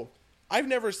 oh, I've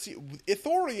never seen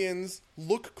Ithorians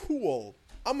look cool.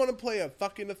 I'm gonna play a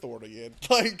fucking Ithorian,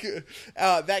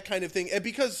 that kind of thing. And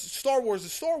because Star Wars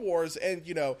is Star Wars, and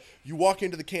you walk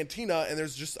into the cantina and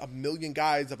there's just a million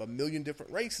guys of a million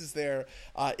different races there.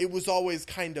 It was always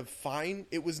kind of fine.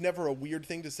 It was never a weird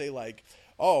thing to say like,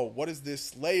 oh, what is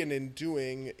this Leonin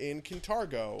doing in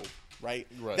Kintargo, right?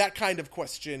 That kind of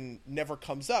question never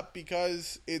comes up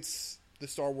because it's the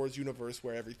Star Wars universe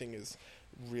where everything is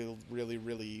really,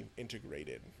 really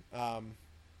integrated.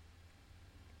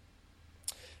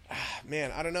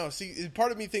 Man, I don't know. See,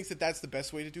 part of me thinks that that's the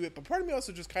best way to do it, but part of me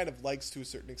also just kind of likes to a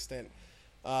certain extent.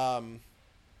 I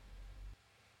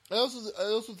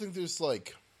also think there's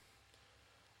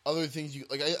other things you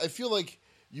like. I feel like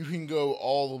you can go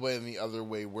all the way in the other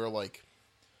way, where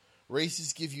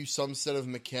races give you some set of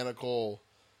mechanical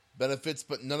benefits,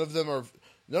 but none of them are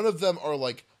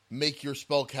make your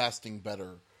spell casting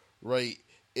better, right?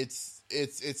 It's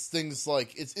things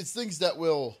it's things that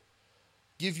will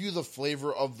give you the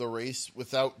flavor of the race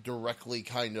without directly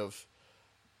kind of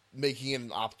making it an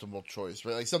optimal choice,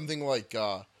 right?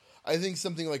 I think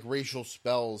something like racial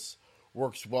spells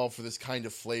works well for this kind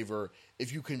of flavor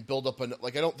if you can build up I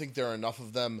don't think there are enough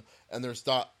of them, and there's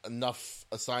not enough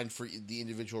assigned for the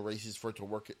individual races for it to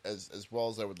work as well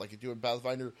as I would like it to in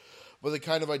Pathfinder. But the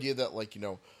kind of idea that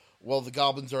the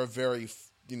goblins are a very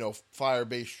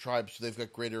fire-based tribe, so they've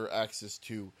got greater access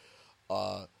to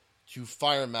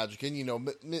fire magic, and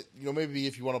maybe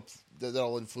if you want to,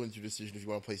 that'll influence your decision if you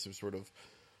want to play some sort of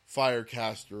fire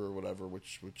caster or whatever,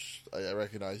 which I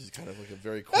recognize is kind of a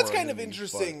very core. That's kind of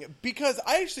interesting because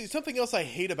something else I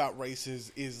hate about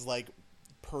races is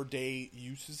per day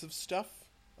uses of stuff.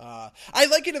 I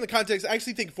like it in the context. I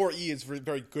actually think 4E is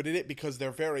very good at it because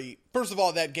they're very. First of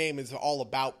all, that game is all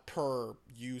about per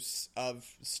use of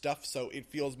stuff, so it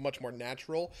feels much more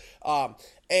natural.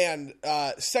 And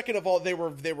second of all, they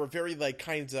were very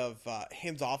kinds of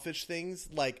hands-offish things,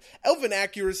 like Elven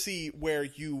Accuracy, where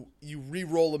you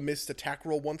re-roll a missed attack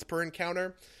roll once per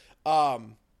encounter.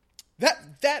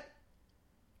 That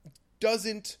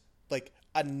doesn't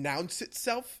announce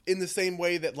itself in the same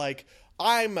way that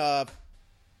I'm a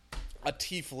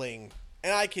tiefling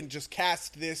and I can just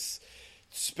cast this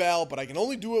spell, but I can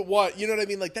only do it once. You know what I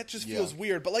mean? That just feels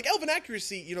weird. But Elven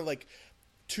Accuracy, in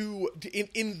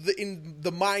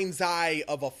the mind's eye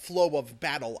of a flow of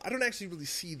battle, I don't actually really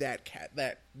see that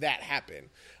happen.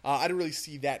 I don't really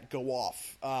see that go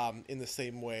off in the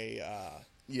same way.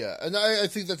 Yeah, and I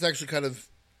think that's actually kind of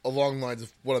along the lines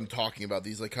of what I'm talking about.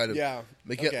 These I feel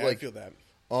that.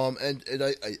 And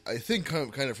I think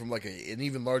kind of from like an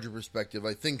even larger perspective,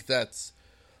 I think that's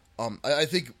I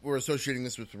think we're associating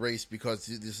this with race because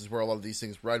this is where a lot of these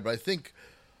things ride. But I think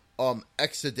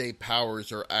Exaday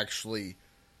powers are actually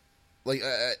like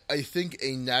I think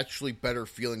a naturally better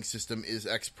feeling system is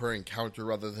X per encounter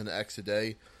rather than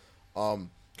Exaday,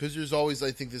 because there's always,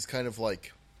 I think, this kind of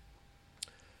like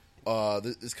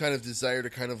this kind of desire to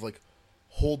kind of like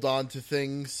hold on to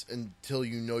things until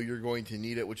you know you're going to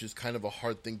need it, which is kind of a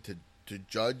hard thing to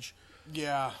judge.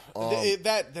 Yeah,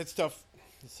 that stuff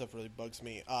really bugs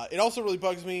me. It also really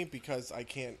bugs me because I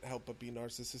can't help but be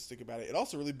narcissistic about it. It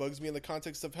also really bugs me in the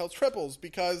context of Hell's Rebels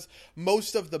because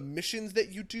most of the missions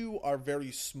that you do are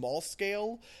very small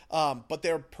scale, but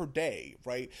they're per day,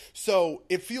 right? So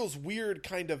it feels weird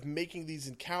kind of making these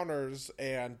encounters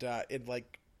and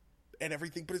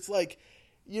everything, but it's like,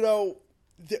 you know,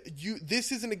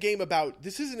 this isn't a game about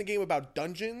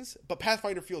dungeons, but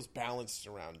Pathfinder feels balanced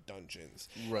around dungeons,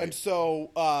 right? And so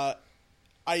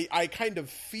I kind of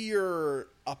fear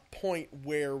a point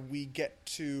where we get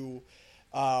to,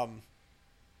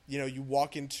 you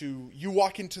walk into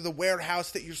the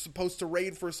warehouse that you're supposed to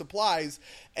raid for supplies,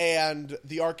 and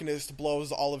the Arcanist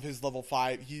blows all of his level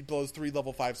 5. He blows 3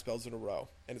 level 5 spells in a row,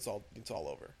 and it's all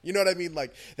over. You know what I mean?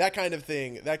 Like that kind of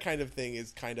thing. That kind of thing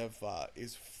is kind of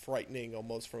is frightening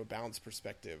almost from a balance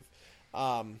perspective,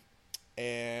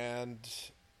 and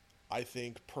I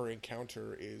think per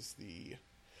encounter is the.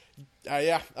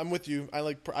 Yeah, I'm with you. I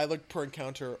like per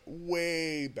encounter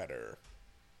way better.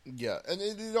 Yeah, and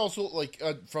it also like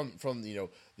from the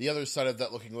other side of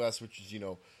that looking glass, which is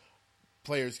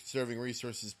players conserving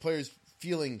resources, players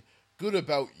feeling good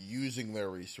about using their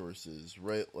resources,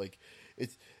 right? Like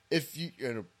it's if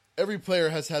every player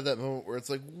has had that moment where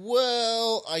it's like,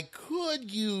 well, I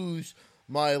could use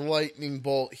my lightning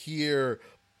bolt here,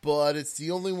 but it's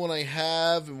the only one I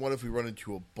have, and what if we run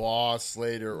into a boss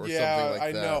later or something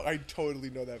like that? Yeah, I know. I totally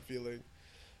know that feeling.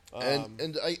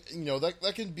 And I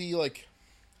that can be like,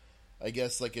 I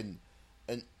guess, like an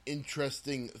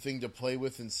interesting thing to play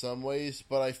with in some ways,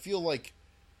 but I feel like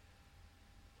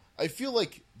as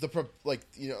much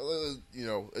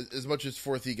as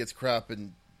 4th E gets crap,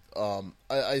 and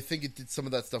I think it did some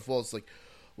of that stuff well. It's like,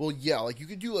 well, yeah, like you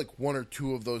could do like 1 or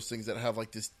 2 of those things that have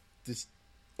like this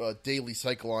daily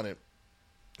cycle on it,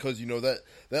 because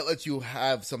that lets you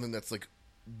have something that's like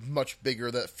much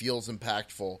bigger that feels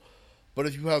impactful. But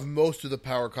if you have most of the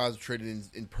power concentrated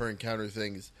in per encounter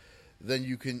things, then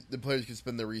the players can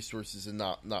spend their resources and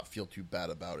not feel too bad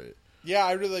about it. Yeah,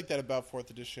 I really like that about 4th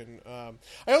edition. I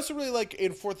also really like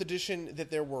in 4th edition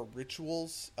that there were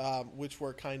rituals, which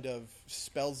were kind of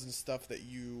spells and stuff that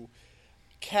you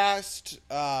cast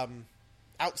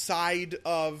outside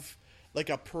of like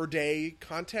a per day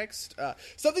context.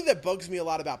 Something that bugs me a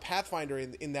lot about Pathfinder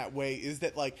in that way is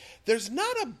that like there's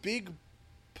not a big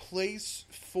place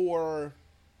for,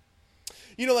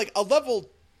 like a level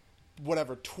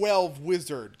 12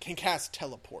 wizard can cast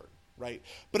teleport, right?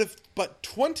 But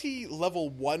 20 level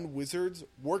 1 wizards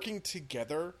working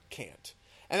together can't.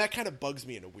 And that kind of bugs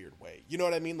me in a weird way. You know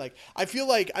what I mean? Like I feel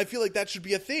like that should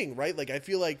be a thing, right? Like I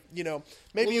feel like,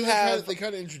 maybe they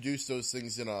kind of introduced those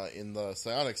things in the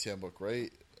Psionics handbook,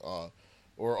 right?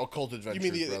 Or occult adventures,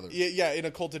 you mean rather. Yeah, in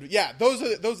occult. Yeah, those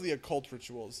are the occult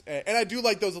rituals, and I do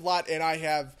like those a lot, and I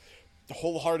have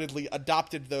wholeheartedly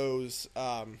adopted those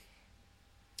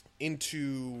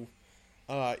into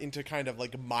kind of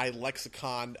like my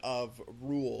lexicon of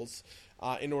rules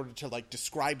in order to like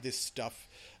describe this stuff.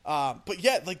 But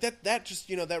yeah, like that just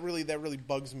that really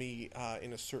bugs me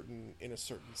in a certain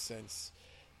sense,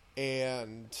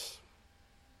 and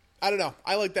I don't know.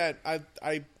 I like that.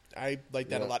 I like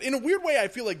that a lot. In a weird way, I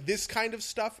feel like this kind of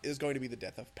stuff is going to be the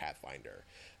death of Pathfinder.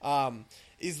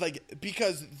 Is like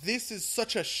because this is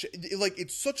such a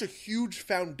it's such a huge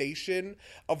foundation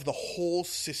of the whole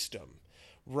system,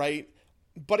 right?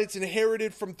 But it's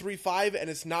inherited from 3.5, and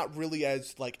it's not really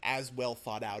as well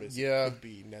thought out as it could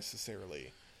be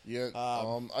necessarily. Yeah,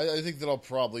 I think that'll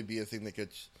probably be a thing that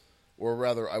gets, or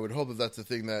rather, I would hope that that's a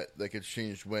thing that gets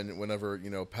changed whenever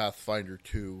Pathfinder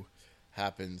 2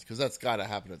 happens, because that's got to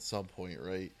happen at some point,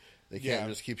 right? They can't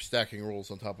just keep stacking rules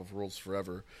on top of rules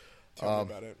forever. Tell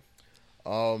me about it.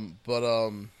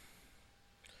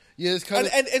 Yeah, it's kind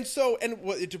of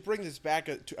to bring this back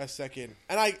a second,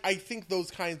 and I think those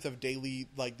kinds of daily,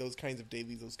 those kinds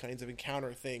of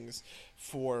encounter things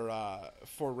for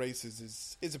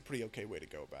races is a pretty okay way to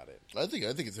go about it. I think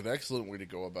it's an excellent way to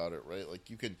go about it, right? Like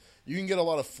you can get a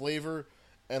lot of flavor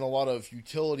and a lot of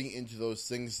utility into those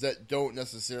things that don't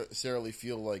necessarily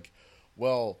feel like,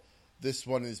 well, this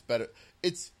one is better.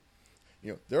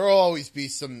 There will always be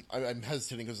some. I'm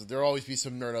hesitating because there will always be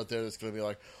some nerd out there that's going to be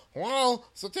like, well,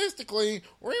 statistically,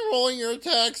 re-rolling your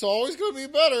attack's always going to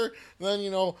be better than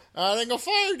adding a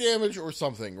fire damage or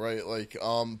something, right?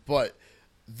 But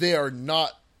they are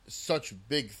not such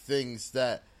big things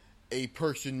that a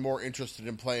person more interested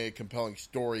in playing a compelling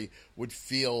story would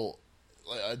feel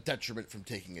a detriment from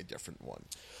taking a different one.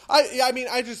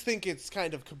 I just think it's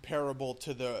kind of comparable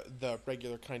to the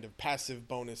regular kind of passive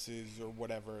bonuses or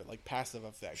whatever, like passive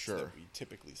effects that we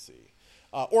typically see.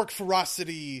 Orc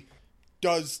Ferocity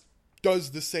does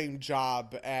the same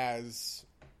job as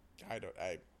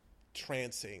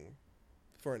trancing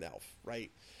for an elf,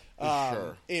 right?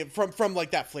 Sure. From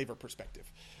like that flavor perspective.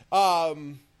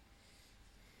 And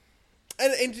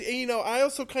I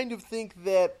also kind of think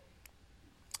that.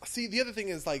 See, the other thing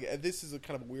is, this is a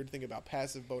kind of weird thing about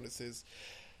passive bonuses.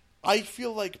 I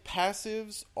feel like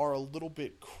passives are a little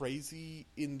bit crazy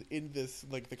in this,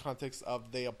 the context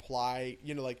of they apply,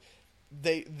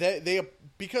 they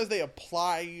because they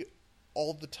apply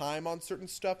all the time on certain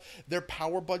stuff, their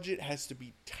power budget has to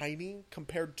be tiny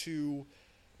compared to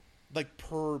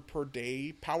per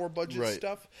day power budget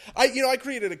stuff. I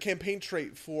created a campaign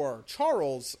trait for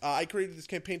Charles. I created this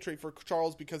campaign trait for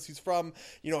Charles because he's from,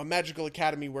 a magical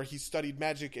academy where he studied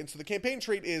magic. And so the campaign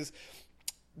trait is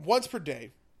once per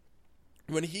day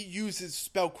when he uses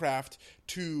spellcraft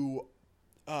to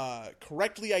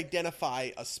correctly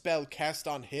identify a spell cast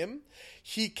on him,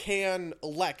 he can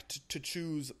elect to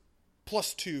choose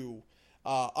 +2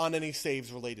 on any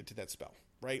saves related to that spell,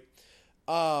 right?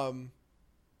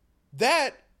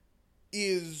 That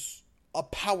is a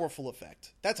powerful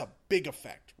effect. That's a big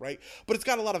effect, right? But it's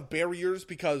got a lot of barriers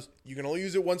because you can only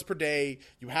use it once per day.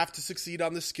 You have to succeed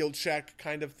on the skill check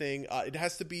kind of thing. It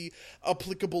has to be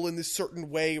applicable in this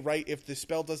certain way, right? If the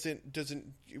spell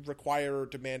doesn't require or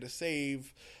demand a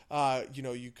save,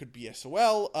 you could be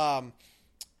SOL.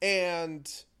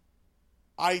 And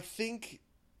I think,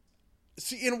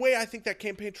 in a way, I think that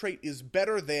campaign trait is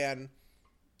better than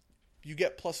you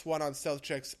get +1 on stealth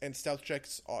checks, and stealth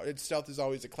is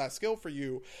always a class skill for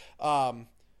you,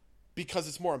 because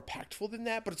it's more impactful than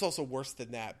that, but it's also worse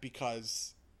than that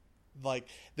because,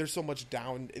 there's so much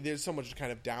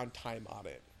kind of downtime on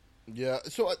it. Yeah,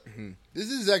 so this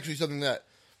is actually something that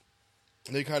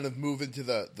they kind of move into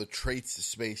the traits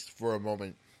space for a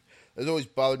moment. It's always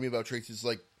bothered me about traits is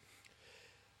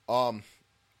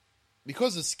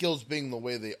because the skills being the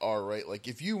way they are, right?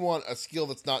 If you want a skill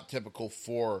that's not typical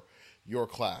for your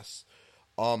class,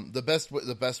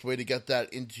 the best way to get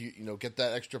that into get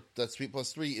that sweet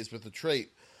 +3 is with a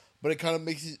trait, but it kind of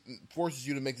forces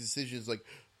you to make decisions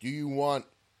do you want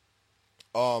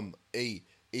a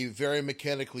very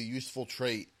mechanically useful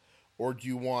trait, or do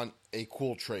you want a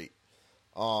cool trait,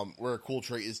 where a cool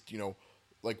trait is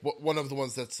one of the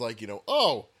ones that's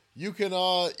you can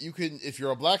if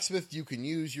you're a blacksmith you can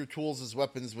use your tools as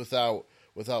weapons without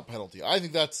penalty. I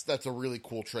think that's a really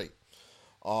cool trait.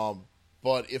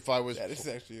 But if I was... Yeah, this is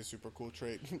actually a super cool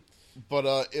trait.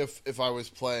 But if I was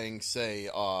playing, say,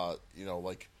 if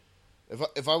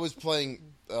I was playing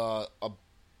a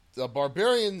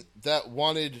barbarian that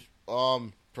wanted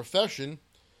profession,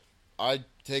 I'd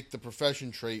take the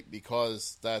profession trait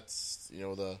because that's,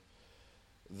 the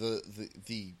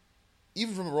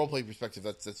even from a roleplay perspective,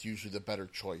 that's usually the better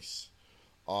choice.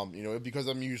 Because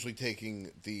I'm usually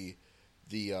taking the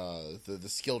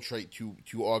skill trait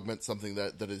to augment something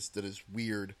that is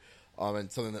weird,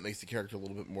 and something that makes the character a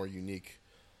little bit more unique.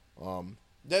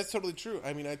 That's totally true.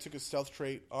 I mean, I took a stealth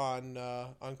trait on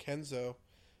Kenzo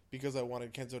because I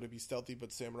wanted Kenzo to be stealthy,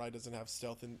 but Samurai doesn't have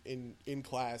stealth in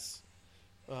class.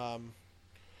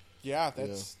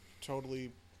 That's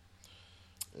totally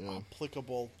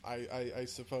applicable, I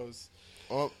suppose.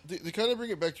 To kind of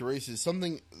bring it back to races,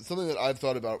 something that I've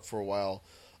thought about for a while,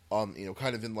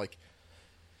 kind of in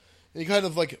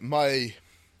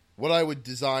what I would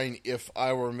design if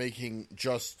I were making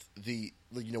just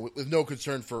with no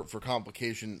concern for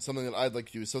complication. Something that I'd like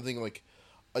to do is something like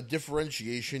a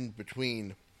differentiation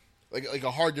between, a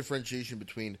hard differentiation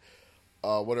between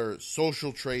what are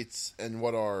social traits and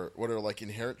what are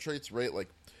inherent traits, right? With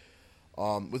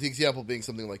the example being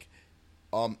something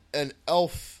an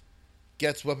elf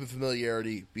gets weapon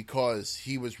familiarity because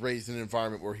he was raised in an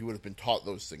environment where he would have been taught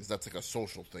those things. That's a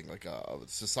social thing, a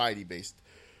society-based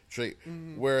trait.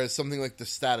 Mm-hmm. Whereas something like the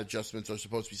stat adjustments are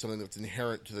supposed to be something that's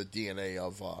inherent to the DNA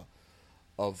of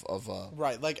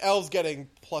right. Elves getting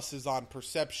pluses on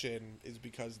perception is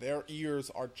because their ears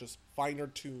are just finer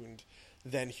tuned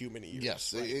than human ears.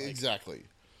 Yes, right? Exactly.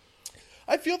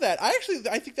 I feel that. I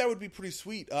think that would be pretty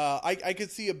sweet. I could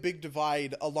see a big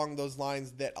divide along those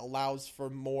lines that allows for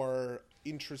more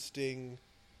interesting.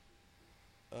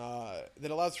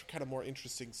 That allows for kind of more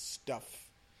interesting stuff.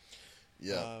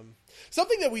 Yeah.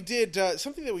 Something that we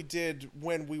did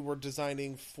when we were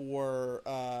designing for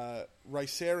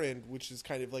Rycerin, which is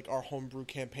kind of like our homebrew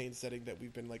campaign setting that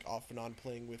we've been like off and on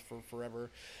playing with for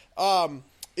forever,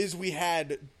 is we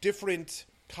had different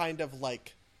kind of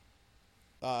like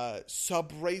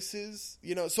sub races,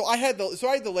 you know. So I had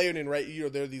the Leonin, right? You know,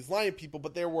 there are these lion people,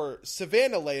 but there were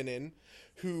Savannah Leonin,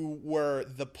 who were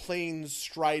the plains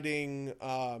striding,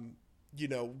 you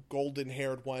know,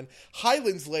 golden-haired one.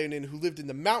 Highlands Leonin, who lived in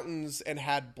the mountains and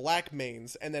had black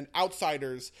manes. And then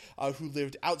Outsiders, who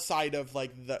lived outside of,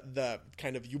 like, the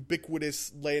kind of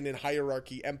ubiquitous Leonin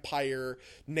hierarchy, empire,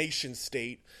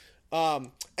 nation-state.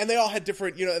 And they all had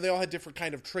different, you know,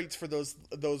 kind of traits for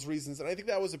those reasons. And I think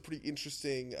that was a pretty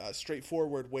interesting,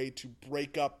 straightforward way to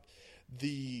break up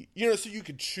the, you know, so you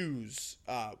could choose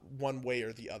one way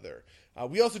or the other.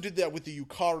 We also did that with the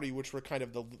Yukari, which were kind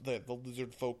of the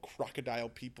lizard folk, crocodile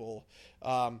people.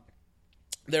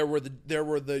 There were the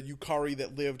Yukari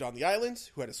that lived on the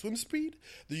islands, who had a swim speed,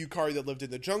 the Yukari that lived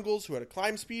in the jungles, who had a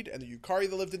climb speed, and the Yukari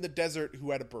that lived in the desert,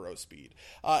 who had a burrow speed.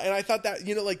 And I thought that,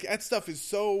 you know, like, that stuff is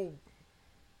so...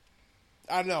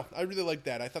 I don't know. I really like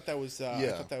that. I thought that was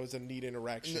a neat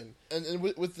interaction. And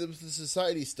with the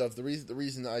society stuff, the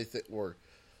reason I think, or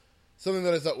something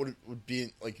that I thought would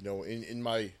be, like, you know, in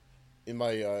my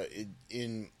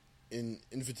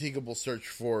infatigable search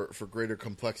for greater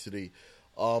complexity,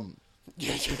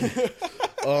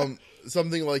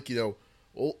 something like, you know,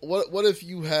 what if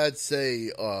you had,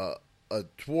 say, a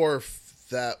dwarf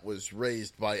that was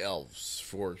raised by elves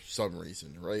for some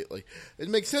reason, right? Like, it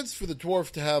makes sense for the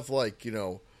dwarf to have, like,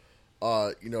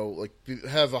 like,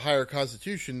 have a higher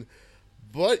constitution,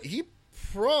 but he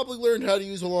probably learned how to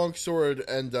use a long sword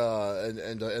and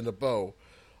a bow,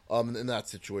 in that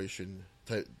situation,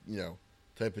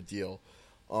 type of deal.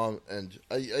 And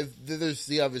there's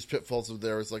the obvious pitfalls of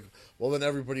there. It's like, well, then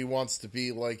everybody wants to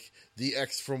be like the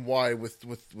X from Y with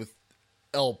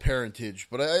L parentage,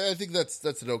 but I think that's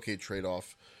an okay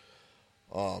trade-off.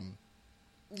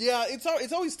 Yeah,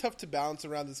 it's always tough to balance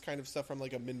around this kind of stuff from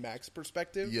like a min-max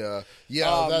perspective. Yeah,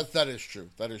 that is true.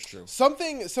 That is true.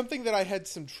 Something that I had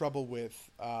some trouble with,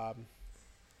 kind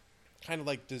of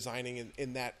like designing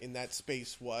in that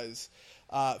space was,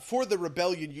 for the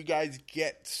rebellion, you guys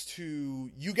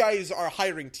are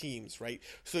hiring teams, right?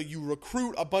 So you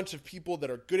recruit a bunch of people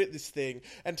that are good at this thing,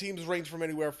 and teams range from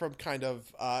anywhere from kind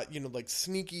of, like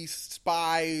sneaky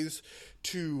spies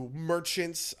to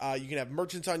merchants. You can have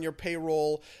merchants on your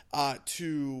payroll,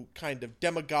 to kind of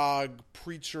demagogue,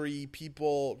 preachery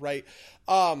people, right?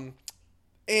 And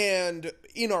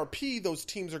in RP, those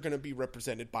teams are going to be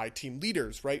represented by team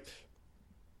leaders, right?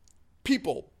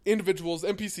 People, individuals,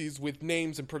 NPCs with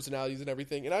names and personalities and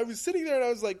everything. And I was sitting there and I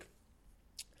was like,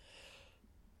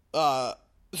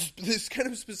 this kind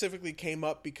of specifically came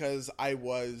up because I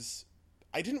was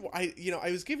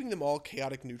giving them all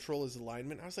chaotic neutral as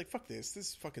alignment. I was like, fuck this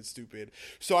is fucking stupid.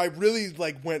 So I really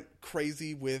like went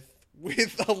crazy with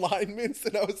alignments,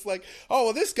 and I was like, oh,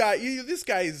 well, this guy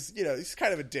is, you know, he's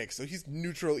kind of a dick, so he's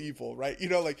neutral evil, right? You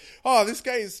know, like, oh, this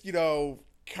guy is,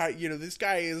 this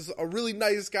guy is a really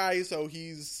nice guy, so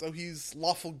he's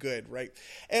lawful good, right?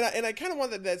 And I kind of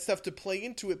wanted that stuff to play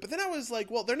into it, but then I was like,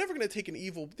 well, they're never going to take an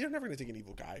evil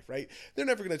guy, right? They're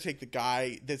never going to take the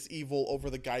guy that's evil over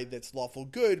the guy that's lawful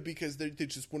good, because they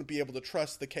just wouldn't be able to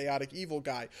trust the chaotic evil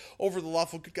guy over the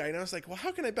lawful good guy. And I was like, well,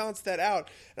 how can I balance that out?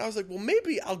 And I was like, well,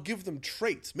 maybe I'll give them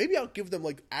traits. Maybe I'll give them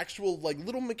like actual like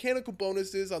little mechanical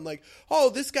bonuses on like, oh,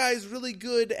 this guy's really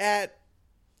good at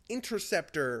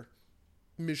interceptor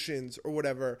missions or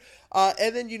whatever,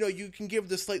 and then you can give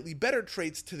the slightly better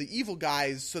traits to the evil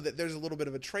guys so that there's a little bit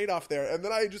of a trade-off there. And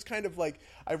then I just kind of like,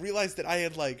 I realized that I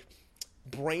had like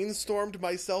brainstormed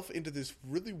myself into this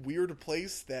really weird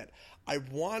place that I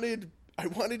wanted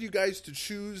you guys to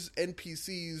choose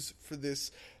NPCs for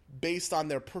this based on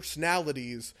their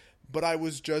personalities, but I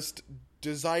was just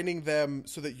designing them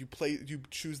so that you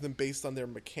choose them based on their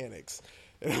mechanics.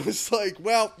 And I was like,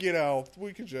 well,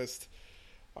 we could just...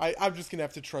 I'm just going to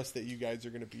have to trust that you guys are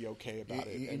going to be okay about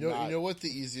it. You know what the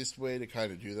easiest way to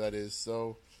kind of do that is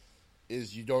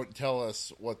you don't tell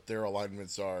us what their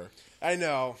alignments are. I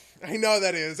know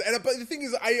that is. But the thing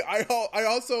is, I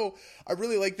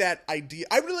really like that idea.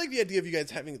 I really like the idea of you guys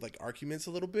having like arguments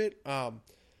a little bit. And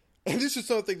this is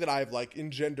something that I've like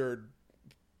engendered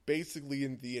basically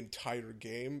in the entire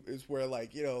game, is where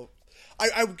like,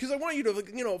 because I want you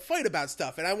to fight about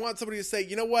stuff, and I want somebody to say,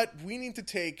 you know what, we need to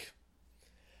take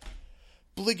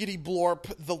Bliggity Blorp,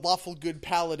 the lawful good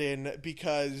paladin,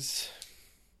 because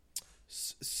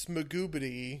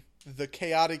Smagoobity the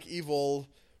chaotic evil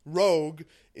rogue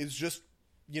is just,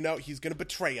 he's going to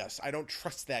betray us. I don't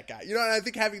trust that guy. And I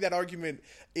think having that argument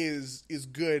is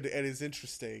good and is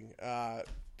interesting.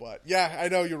 But yeah, I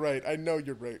know you're right.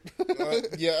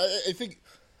 Yeah, I think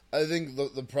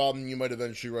the problem you might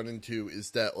eventually run into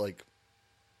is that like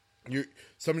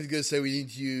somebody's gonna say we need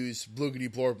to use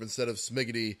Bloogity Blorp instead of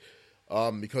Smiggity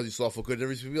because he's lawful good.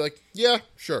 Everybody's gonna be like, yeah,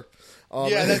 sure.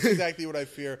 Yeah, that's exactly what I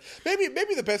fear.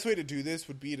 Maybe the best way to do this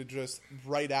would be to just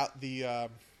write out the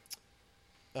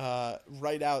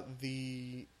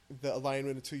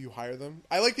alignment until you hire them.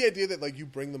 I like the idea that like you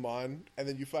bring them on and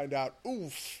then you find out,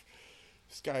 oof,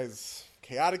 this guy's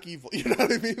chaotic evil. You know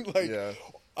what I mean? Like, yeah.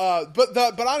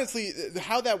 But honestly,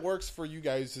 how that works for you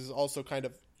guys is also kind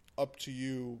of up to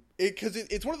you. Because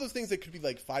it's one of those things that could be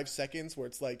like 5 seconds where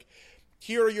it's like,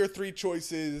 here are your 3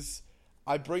 choices.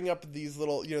 I bring up these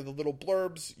little, the little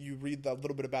blurbs. You read a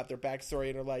little bit about their backstory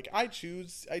and are like, I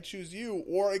choose you.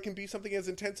 Or it can be something as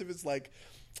intensive as like,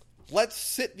 let's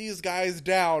sit these guys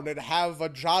down and have a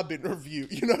job interview.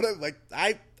 You know what I mean? Like,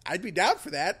 I'd be down for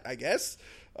that, I guess.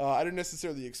 I didn't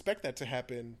necessarily expect that to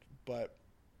happen, but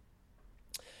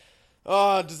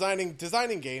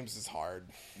designing games is hard.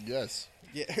 Yes.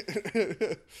 Yeah.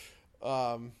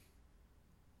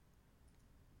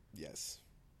 Yes.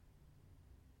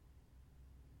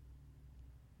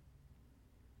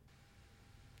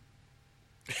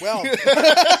 Well,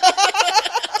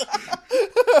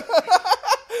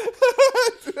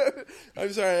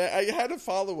 I'm sorry. I had a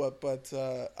follow-up, but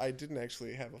I didn't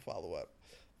actually have a follow-up.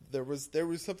 There was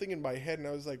something in my head, and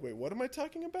I was like, wait, what am I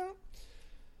talking about?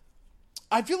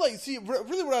 I feel like,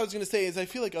 really what I was going to say is I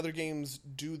feel like other games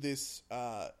do this.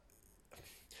 I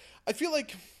feel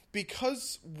like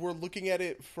because we're looking at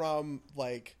it from,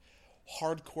 like,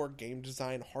 hardcore game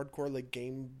design, hardcore, like,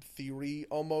 game theory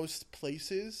almost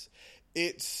places,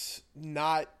 it's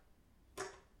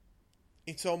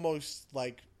almost,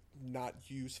 like, not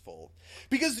useful.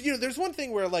 Because, there's one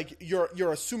thing where, like,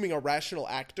 you're assuming a rational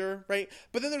actor, right?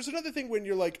 But then there's another thing when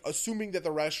you're, like, assuming that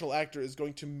the rational actor is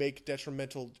going to make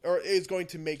detrimental, or is going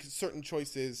to make certain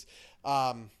choices,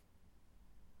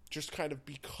 just kind of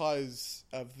because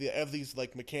of these,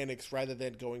 like, mechanics rather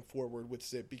than going forward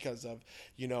with it because of,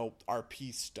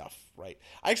 RP stuff, right?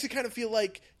 I actually kind of feel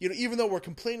like, even though we're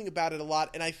complaining about it a lot,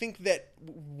 and I think that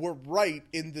we're right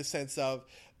in the sense of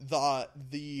the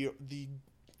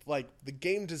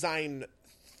game design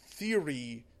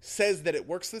theory says that it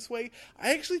works this way.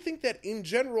 I actually think that in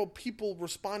general, people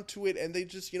respond to it and they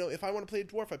just, if I want to play a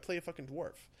dwarf, I play a fucking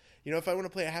dwarf. If I want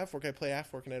to play a half-orc, I play a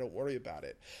half-orc and I don't worry about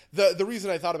it. The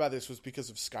reason I thought about this was because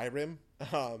of Skyrim,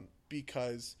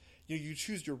 because you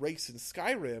choose your race in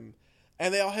Skyrim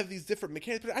and they all have these different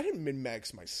mechanics, but I didn't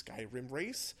min-max my Skyrim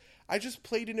race. I just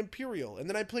played an Imperial and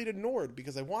then I played a Nord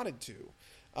because I wanted to.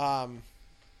 I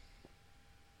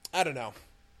don't know.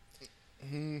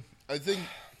 I think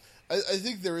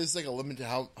there is like a limit to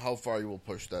how far you will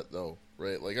push that though,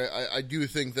 right? Like I do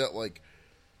think that like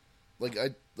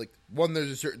one,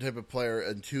 there's a certain type of player,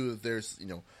 and two, there's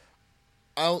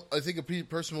I think a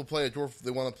person will play a dwarf if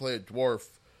they want to play a dwarf,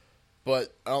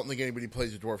 but I don't think anybody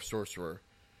plays a dwarf sorcerer,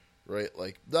 right?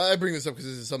 Like I bring this up because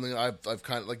this is something I've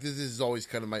kind of like this is always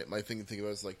kind of my thing to think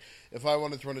about. Is like if I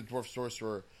wanted to run a dwarf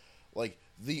sorcerer, like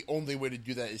the only way to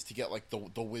do that is to get like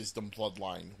the wisdom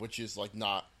bloodline, which is like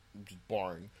not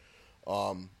boring,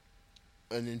 and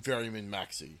then very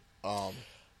min-maxy.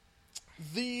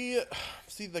 The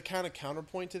kind of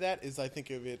counterpoint to that is I think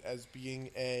of it as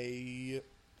being I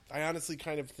honestly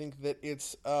kind of think that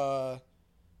it's like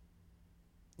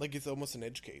it's almost an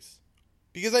edge case,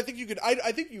 because I think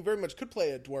I think you very much could play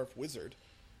a dwarf wizard,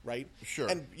 right? Sure.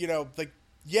 And like,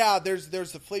 yeah,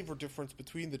 there's a flavor difference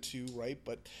between the two, right?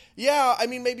 But yeah, I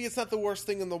mean, maybe it's not the worst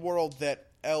thing in the world that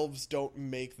elves don't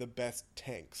make the best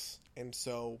tanks, and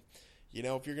so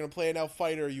if you're gonna play an elf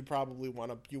fighter, you probably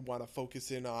want to focus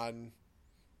in on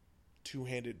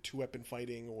two-weapon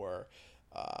fighting, or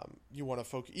you want to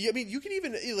focus. I mean, you can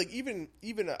even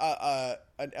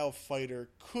an elf fighter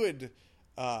could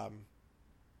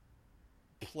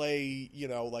play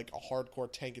like a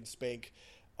hardcore tank and spank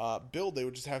build. They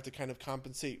would just have to kind of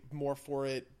compensate more for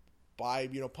it by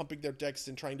pumping their decks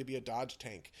and trying to be a dodge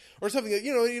tank or something.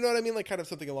 You know what I mean, like kind of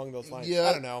something along those lines. Yeah,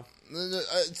 I don't know.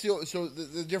 So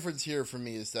the difference here for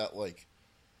me is that like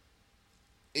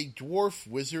a dwarf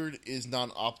wizard is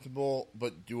non-optimal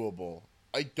but doable.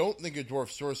 I don't think a dwarf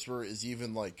sorcerer is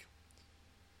even like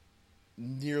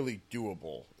nearly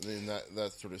doable in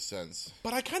that sort of sense.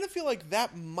 But I kind of feel like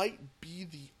that might be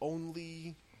the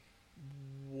only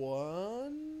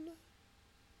one.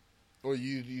 Or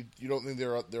you don't think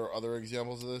there are other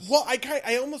examples of this? Well,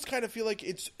 I almost kind of feel like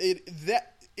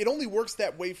it only works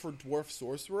that way for Dwarf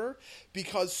Sorcerer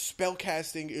because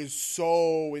spellcasting is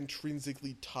so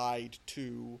intrinsically tied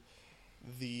to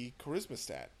the charisma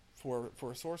stat for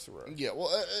a sorcerer. Yeah,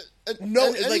 well, any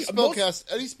like,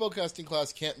 spellcasting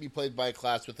class can't be played by a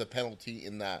class with a penalty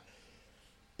in that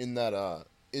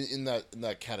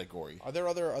category. Are there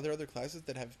other classes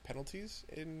that have penalties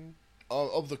in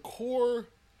of the core?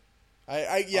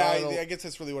 I guess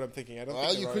that's really what I'm thinking. I don't.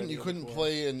 Think you couldn't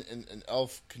play an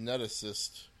elf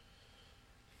kineticist.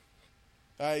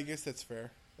 I guess that's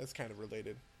fair. That's kind of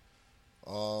related.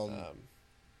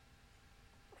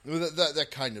 That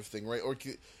kind of thing, right? Or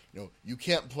you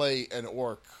can't play an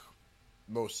orc.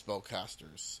 Most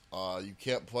spellcasters, you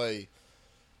can't play.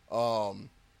 I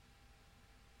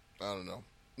don't know.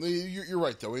 You're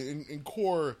right though. In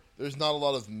core, there's not a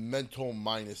lot of mental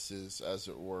minuses, as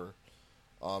it were.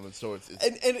 And so it's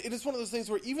and it is one of those things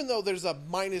where even though there's a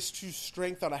 -2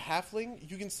 strength on a halfling,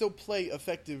 you can still play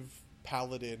effective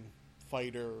paladin,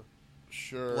 fighter,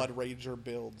 sure, blood rager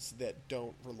builds that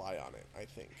don't rely on it. I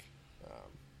think.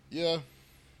 Yeah.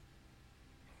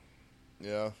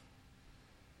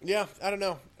 Yeah, I don't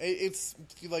know. It's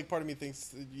like part of me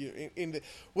thinks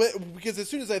because as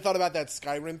soon as I thought about that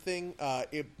Skyrim thing,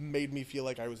 it made me feel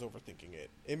like I was overthinking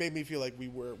it. It made me feel like we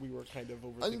were kind of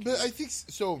overthinking. But I think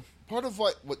so. Part of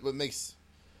what makes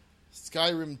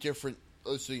Skyrim different,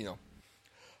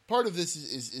 part of this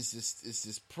is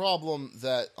this problem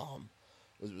that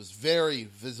was very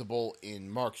visible in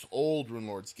Mark's old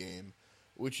Runelords game,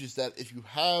 which is that if you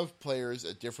have players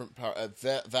at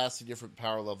vastly different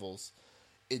power levels,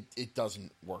 it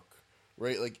doesn't work,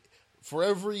 right? Like for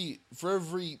every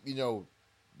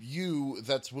you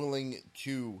that's willing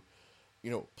to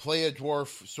play a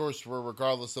dwarf sorcerer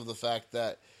regardless of the fact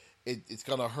that it's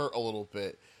gonna hurt a little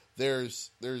bit. There's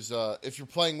if you're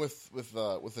playing with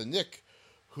a Nick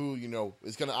who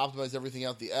is gonna optimize everything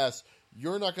out the ass,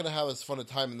 you're not gonna have as fun a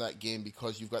time in that game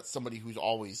because you've got somebody who's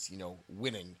always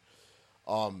winning.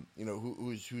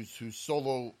 Who's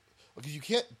solo, because you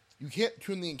can't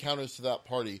tune the encounters to that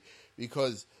party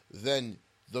because then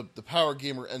the power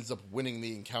gamer ends up winning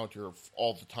the encounter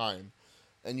all the time,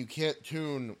 and you can't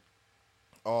tune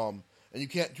it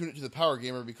to the power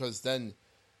gamer because then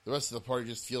the rest of the party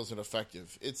just feels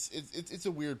ineffective. It's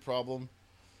a weird problem.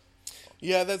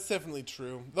 Yeah, that's definitely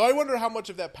true. Though I wonder how much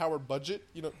of that power budget,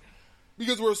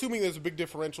 because we're assuming there's a big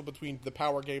differential between the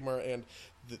power gamer and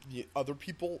the other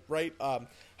people, right?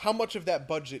 How much of that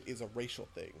budget is a racial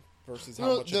thing versus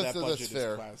how much of that budget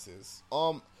is classes?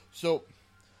 So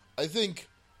I think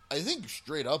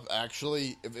straight up,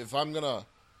 actually, if I'm gonna,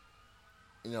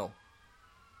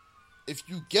 if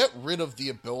you get rid of the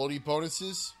ability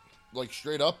bonuses, like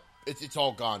straight up, it's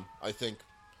all gone. I think,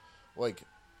 like,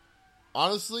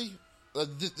 honestly,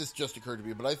 this just occurred to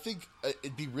me, but I think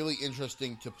it'd be really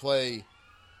interesting to play.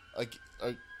 Like,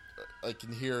 I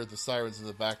can hear the sirens in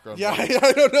the background. Yeah,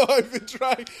 I don't know. I've been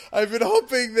trying. I've been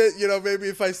hoping that maybe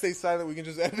if I stay silent, we can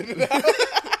just edit it out.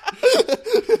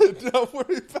 Don't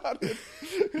worry about it.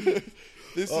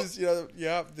 This is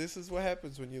this is what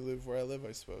happens when you live where I live,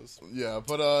 I suppose. Yeah,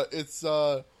 but it's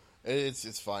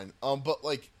fine. But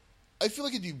like, I feel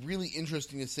like it'd be really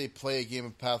interesting to play a game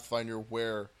of Pathfinder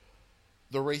where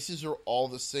the races are all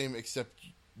the same except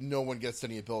no one gets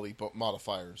any ability but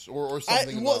modifiers or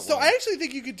something. I actually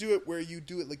think you could do it where you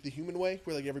do it like the human way,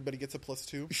 where like everybody gets a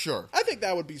 +2. Sure, I think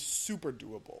that would be super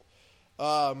doable.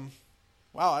 Wow,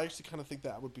 I actually kind of think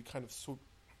that would be kind of so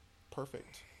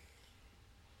perfect.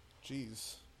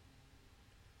 Jeez.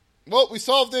 Well, we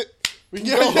solved it.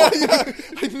 Yeah.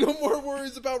 No more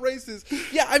worries about races.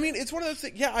 Yeah, I mean, it's one of those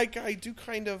things. Yeah, I do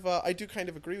kind of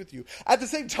agree with you. At the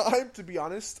same time, to be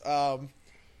honest,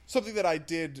 something that I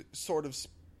did sort of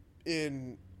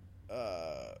in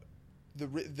the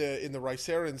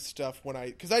Rhysarian stuff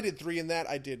because I did 3 in that.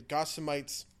 I did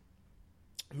Gossaمیtes,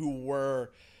 who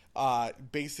were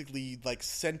basically like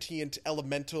sentient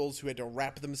elementals who had to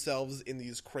wrap themselves in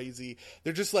these crazy.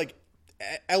 They're just like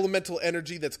elemental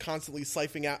energy that's constantly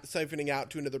siphoning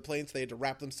out to another plane, so they had to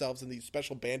wrap themselves in these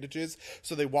special bandages,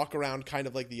 so they walk around kind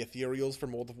of like the ethereals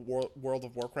from World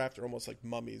of Warcraft. They're almost like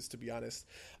mummies, to be honest.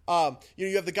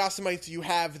 You have the Gossaمیtes, you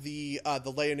have the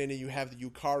Leonin, and you have the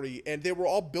Yukari, and they were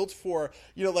all built for,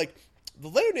 like, the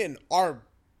Leonin are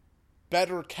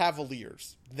better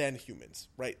cavaliers than humans,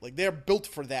 right? Like, they're built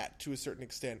for that to a certain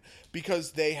extent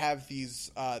because they have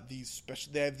these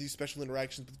special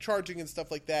interactions with charging and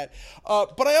stuff like that.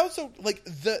 But I also like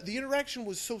the interaction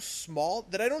was so small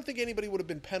that I don't think anybody would have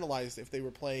been penalized if they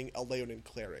were playing a Leonin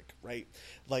cleric, right?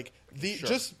 Like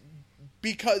just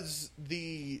because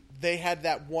they had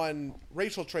that one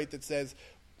racial trait that says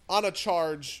on a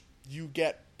charge you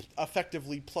get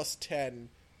effectively plus 10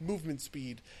 movement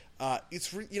speed.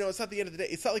 It's not the end of the day.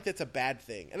 It's not like that's a bad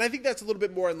thing, and I think that's a little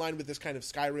bit more in line with this kind of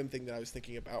Skyrim thing that I was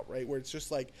thinking about, right? Where it's just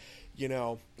like,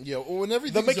 well, when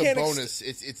everything's a bonus,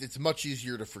 it's much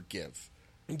easier to forgive.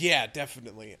 Yeah,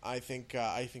 definitely. I think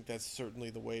that's certainly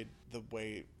the way.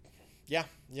 Yeah,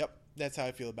 yep. That's how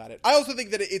I feel about it. I also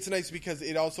think that it's nice because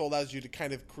it also allows you to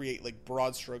kind of create like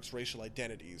broad strokes racial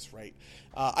identities, right?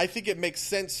 I think it makes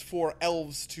sense for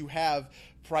elves to have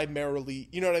primarily,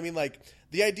 you know what I mean? Like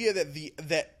the idea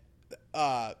that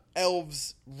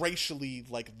elves racially,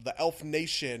 like the elf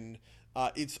nation,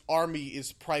 its army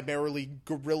is primarily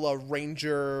guerrilla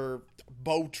ranger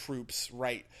bow troops,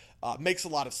 right? Makes a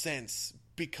lot of sense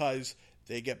because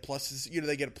they get pluses,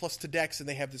 they get a plus to dex and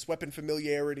they have this weapon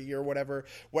familiarity or whatever.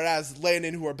 Whereas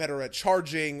Leonin, who are better at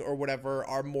charging or whatever,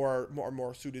 are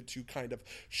more suited to kind of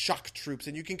shock troops.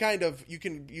 And you can kind of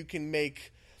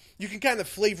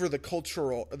flavor the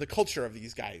culture of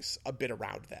these guys a bit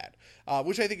around that,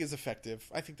 which I think is effective.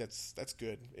 I think that's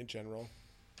good in general.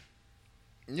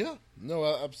 Yeah, no,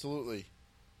 absolutely.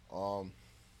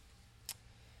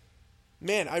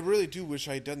 Man, I really do wish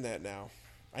I had done that now.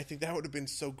 I think that would have been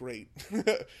so great.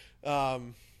 That's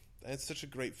such a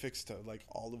great fix to like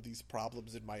all of these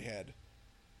problems in my head.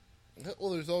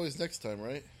 Well, there's always next time,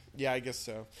 right? Yeah, I guess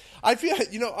so. I feel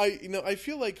I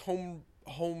feel like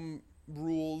home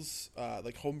rules,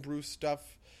 like homebrew stuff.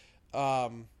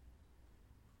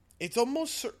 It's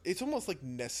almost like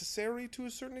necessary to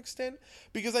a certain extent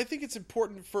because I think it's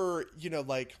important for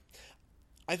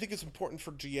I think it's important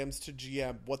for GMs to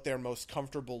GM what they're most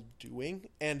comfortable doing,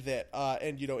 and that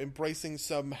embracing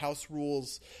some house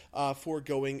rules,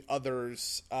 foregoing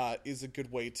others, is a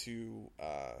good way to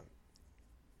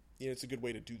it's a good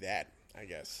way to do that, I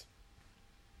guess.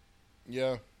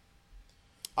 Yeah.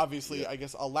 Obviously, yeah. I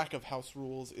guess a lack of house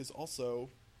rules is also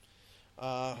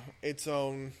its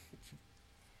own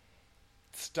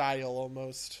style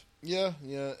almost. Yeah,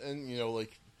 and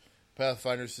like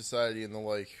Pathfinder Society and the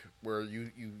like, where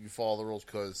you follow the rules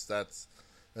because that's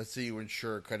how you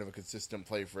ensure kind of a consistent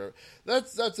play for it.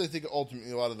 That's I think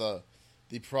ultimately a lot of the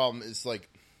problem is like,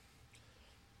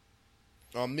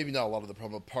 maybe not a lot of the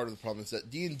problem, but part of the problem is that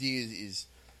D&D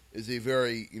is a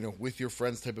very with your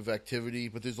friends type of activity,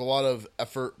 but there's a lot of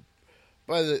effort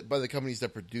by the companies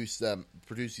that produce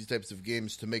these types of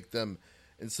games to make them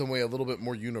in some way a little bit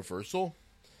more universal,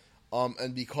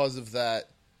 and because of that,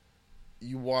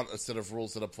 you want a set of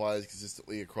rules that applies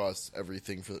consistently across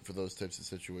everything for those types of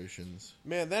situations.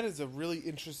 Man, that is a really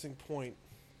interesting point.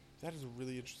 How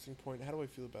do I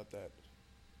feel about that?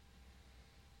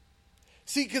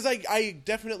 See, because I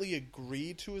definitely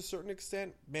agree to a certain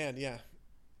extent. Man, yeah.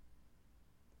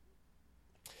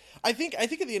 I think at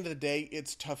the end of the day,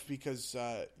 it's tough because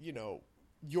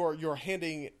you're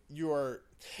handing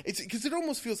it's because it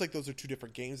almost feels like those are two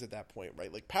different games at that point,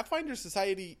 right? Like Pathfinder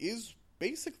Society is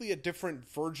basically a different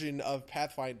version of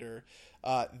Pathfinder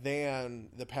than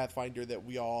the Pathfinder that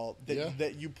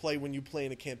that you play when you play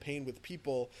in a campaign with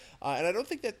people, and I don't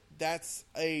think that's that's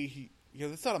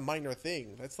not a minor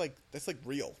thing. That's like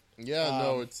real. Yeah,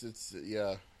 no, it's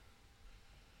yeah.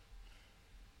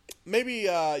 Maybe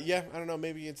I don't know.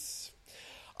 Maybe it's.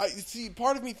 I see.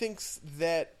 Part of me thinks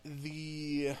that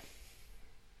the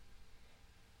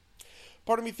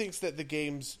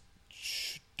games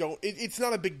don't. It's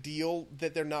not a big deal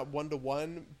that they're not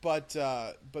 1-to-1, but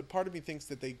part of me thinks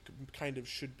that they kind of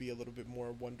should be a little bit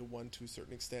more 1-to-1 to a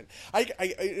certain extent. I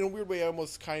in a weird way, I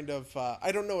almost kind of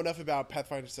I don't know enough about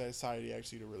Pathfinder Society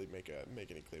actually to really make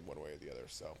any claim one way or the other.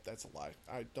 So that's a lie.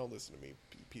 Don't listen to me,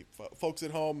 folks at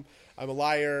home. I'm a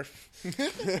liar.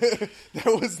 that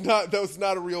was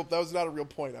not a real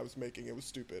point I was making. It was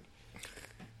stupid.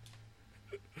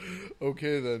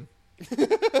 Okay then.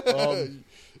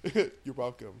 You're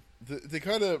welcome. To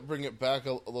kind of bring it back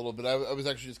a little bit, I was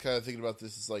actually just kind of thinking about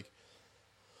this. It's like,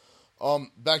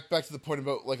 back to the point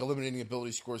about like eliminating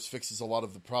ability scores fixes a lot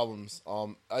of the problems.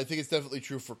 I think it's definitely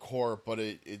true for core, but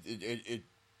it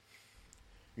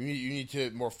you need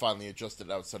to more finely adjust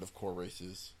it outside of core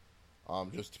races.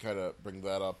 Just to kind of bring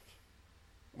that up.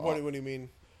 What do you mean?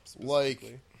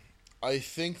 Like, I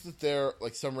think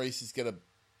that some races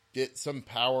get some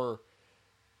power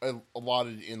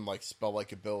allotted in like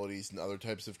spell-like abilities and other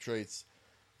types of traits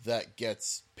that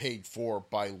gets paid for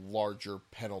by larger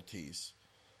penalties.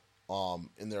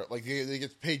 In their like they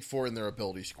get paid for in their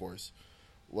ability scores,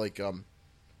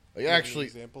 actually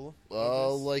example.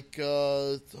 Why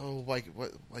can't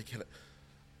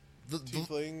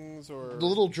Tieflings or the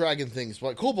little dragon things,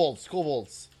 like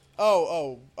kobolds.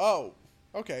 Oh.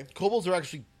 Okay. Kobolds are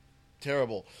actually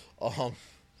terrible. In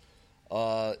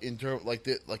term I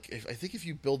think if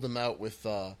you build them out with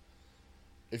the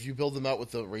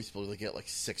race builder, they get like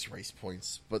 6 race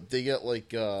points, but they get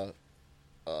like hold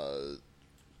on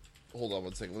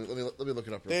one second. Let me look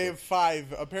it up. They have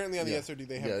 5. Apparently on the SRD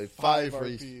they have 5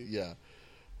 race. RP. Yeah.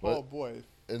 Oh boy.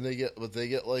 And they get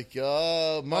like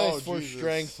minus 4 Jesus.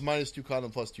 strength, minus 2 con,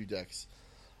 and plus 2 dex.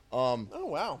 Oh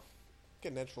wow.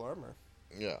 Get natural armor.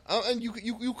 Yeah, and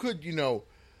you could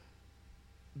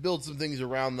build some things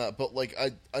around that, but like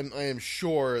I am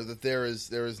sure that there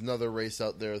is another race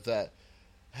out there that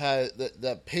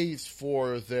that pays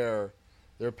for their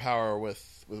power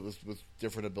with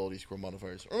different ability score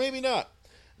modifiers, or maybe not,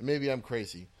 and maybe I'm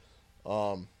crazy,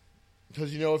 because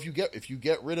if you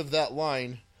get rid of that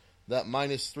line, that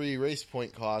minus 3 race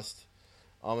point cost,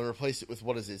 and replace it with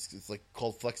what is it? It's like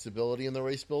called flexibility in the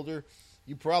race builder.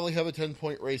 You probably have a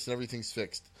 10-point race and everything's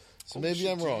fixed. So maybe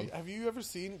I'm wrong. Have you ever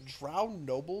seen Drow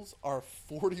Nobles are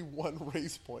 41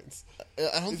 race points?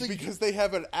 I don't think because they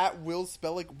have an at-will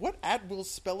spelling. What at-will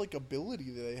spelling ability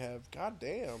do they have? God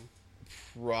damn.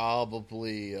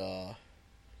 Probably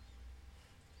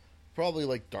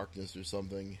like darkness or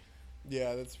something.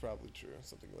 Yeah, that's probably true.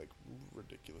 Something like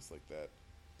ridiculous like that.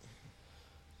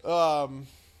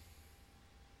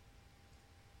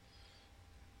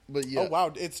 But yeah. Oh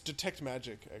wow, it's detect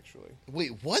magic actually.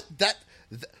 Wait, what?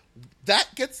 That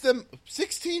gets them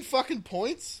 16 fucking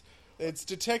points? It's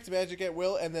detect magic at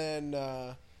will, and then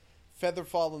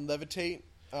Featherfall and Levitate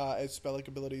as spell-like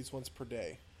abilities once per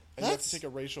day. And you have to take a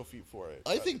racial feat for it.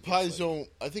 I think Paizo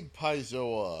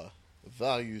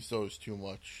values those too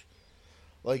much.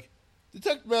 Like,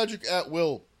 detect magic at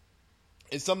will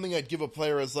is something I'd give a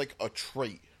player as like a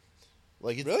trait.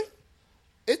 Like, really?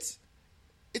 It's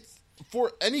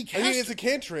for any caster. I mean, it's a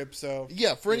cantrip, so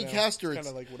yeah, for any caster, it's kind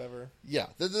of like whatever. Yeah,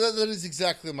 that is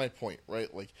exactly my point,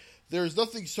 right? Like, there's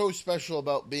nothing so special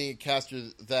about being a caster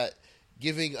that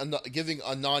giving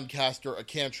a non-caster a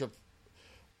cantrip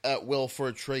at will for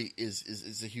a trait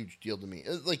is a huge deal to me.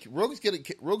 Like, rogues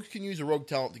can use a rogue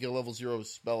talent to get a level 0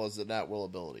 spell as an at will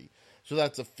ability, so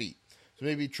that's a feat. So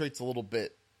maybe trait's a little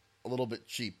bit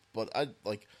cheap, but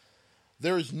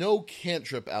there is no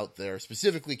cantrip out there,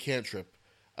 specifically cantrip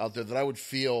out there, that I would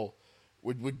feel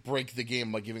would break the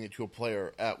game by giving it to a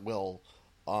player at will,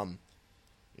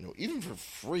 even for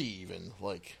free, even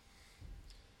like.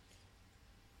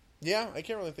 Yeah, I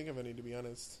can't really think of any, to be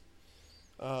honest.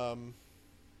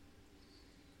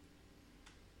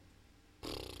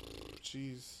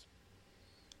 Jeez.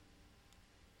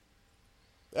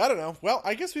 I don't know. Well,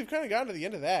 I guess we've kind of gotten to the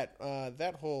end of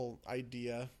that whole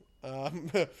idea.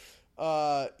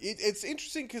 It's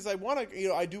interesting because I want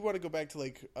to, I do want to go back to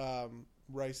like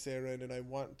Rycerin, and I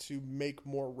want to make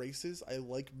more races. I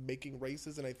like making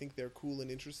races, and I think they're cool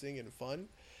and interesting and fun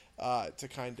to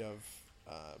kind of.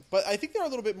 But I think they're a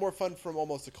little bit more fun from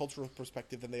almost a cultural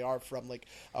perspective than they are from like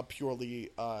a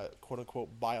purely quote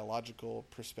unquote biological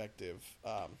perspective,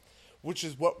 which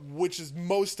is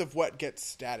most of what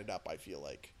gets statted up. I feel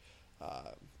like.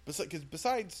 Because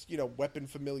besides weapon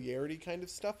familiarity kind of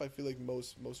stuff, I feel like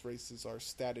most races are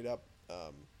statted up.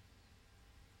 I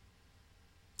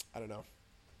don't know,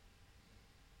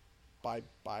 by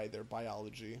their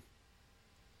biology.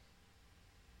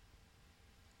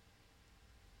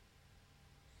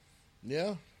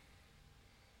 Yeah.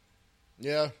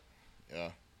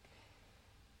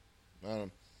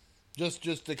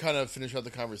 Just to kind of finish out the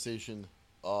conversation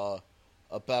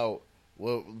about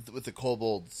with the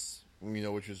kobolds,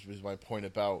 which was my point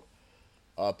about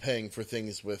paying for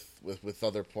things with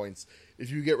other points. If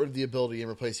you get rid of the ability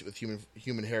and replace it with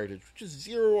human heritage, which is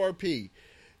 0 RP,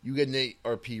 you get an 8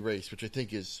 RP race, which I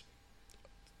think is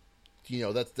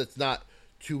that's not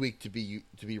too weak to be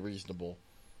reasonable.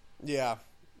 Yeah.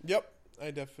 Yep.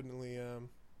 I definitely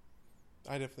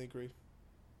agree.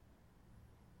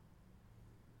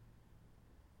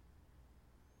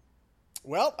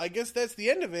 Well, I guess that's the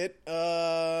end of it.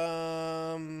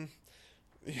 I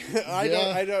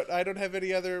don't have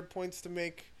any other points to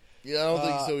make. Yeah, I don't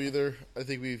think so either. I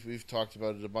think we've talked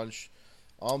about it a bunch.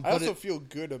 I also feel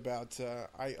good about.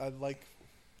 I like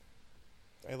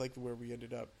where we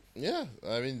ended up. Yeah,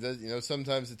 I mean,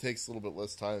 sometimes it takes a little bit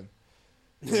less time.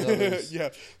 Yeah,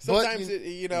 sometimes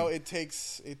it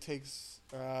takes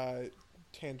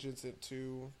tangents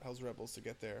into Hell's Rebels to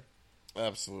get there.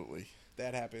 Absolutely,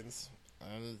 that happens.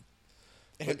 And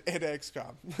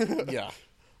XCOM. Yeah,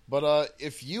 but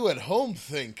if you at home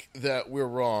think that we're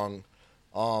wrong,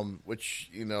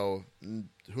 which who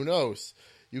knows,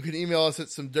 you can email us at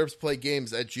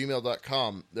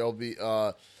somederpsplaygames@gmail.com. There'll be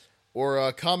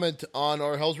or comment on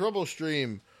our Hell's Rebels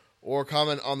stream, or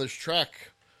comment on this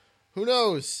track. Who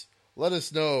knows? Let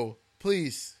us know.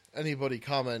 Please. Anybody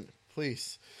comment,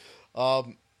 please. But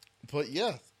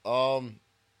yeah,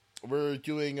 we're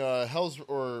doing Hell's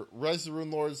or Rise of the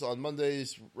Rune Lords on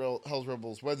Mondays, Hell's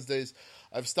Rebels Wednesdays.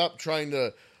 I've stopped trying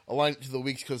to align it to the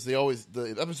weeks because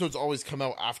the episodes always come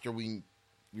out after we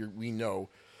know.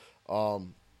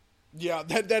 Yeah,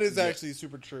 that is actually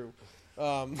super true.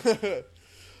 What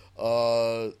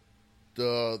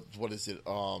is it?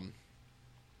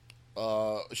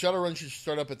 Shadowrun should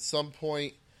start up at some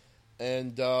point,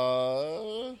 and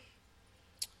are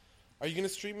you going to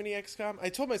stream any XCOM? I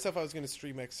told myself I was going to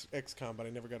stream XCOM, but I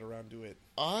never got around to it.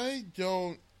 I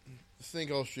don't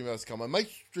think I'll stream XCOM. I might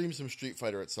stream some Street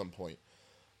Fighter at some point,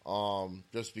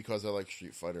 just because I like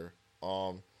Street Fighter.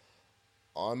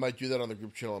 I might do that on the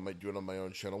group channel. I might do it on my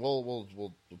own channel.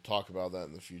 We'll talk about that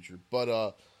in the future.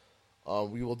 But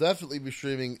we will definitely be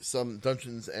streaming some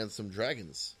Dungeons and some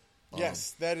Dragons.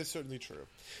 Yes, that is certainly true.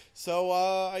 So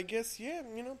I guess pay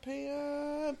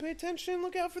attention.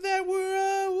 Look out for that.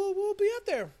 We'll be out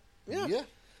there. Yeah.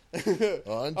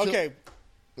 Okay.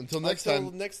 Until next time.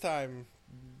 Until next time,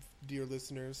 dear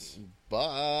listeners.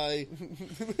 Bye.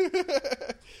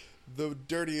 The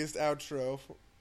dirtiest outro.